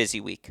going to be a busy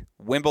week.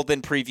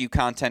 Wimbledon preview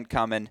content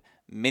coming.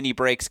 Mini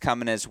breaks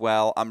coming as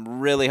well. I'm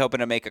really hoping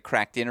to make a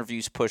cracked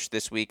interviews push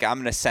this week. I'm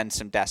going to send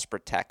some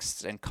desperate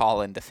texts and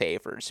call in the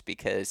favors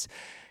because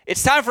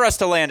it's time for us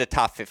to land a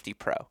top 50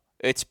 pro.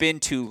 It's been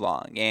too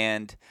long.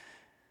 And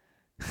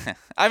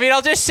I mean,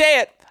 I'll just say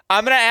it.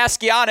 I'm going to ask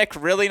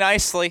Yannick really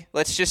nicely.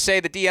 Let's just say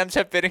the DMs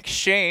have been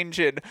exchanged.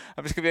 And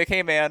I'm just going to be like,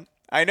 hey, man,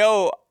 I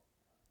know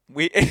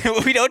we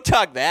don't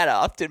talk that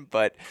often,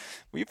 but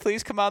will you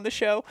please come on the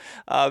show?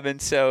 And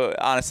so,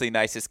 honestly,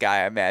 nicest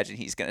guy. I imagine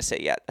he's going to say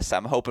yes. So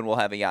I'm hoping we'll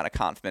have a Yannick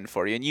Kampfman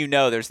for you. And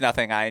there's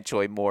nothing I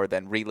enjoy more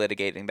than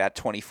relitigating that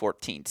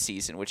 2014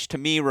 season, which to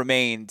me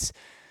remains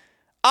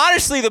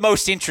honestly the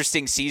most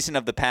interesting season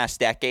of the past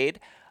decade,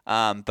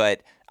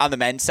 but on the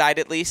men's side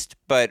at least.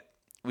 But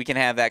we can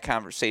have that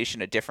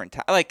conversation a different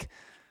time.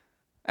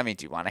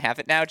 Do you want to have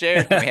it now,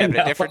 Jared? Can we have it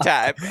a different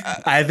time?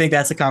 I think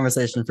that's a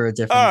conversation for a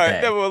different day. All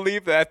right, then we'll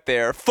leave that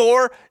there.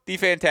 For the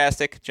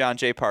fantastic John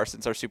J.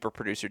 Parsons, our super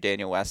producer,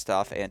 Daniel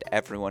Westoff, and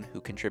everyone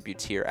who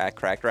contributes here at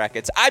Cracked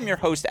Rackets, I'm your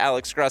host,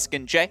 Alex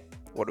Gruskin. Jay,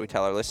 what do we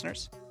tell our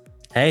listeners?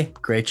 Hey,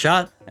 great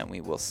shot. And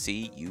we will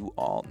see you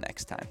all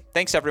next time.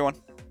 Thanks, everyone.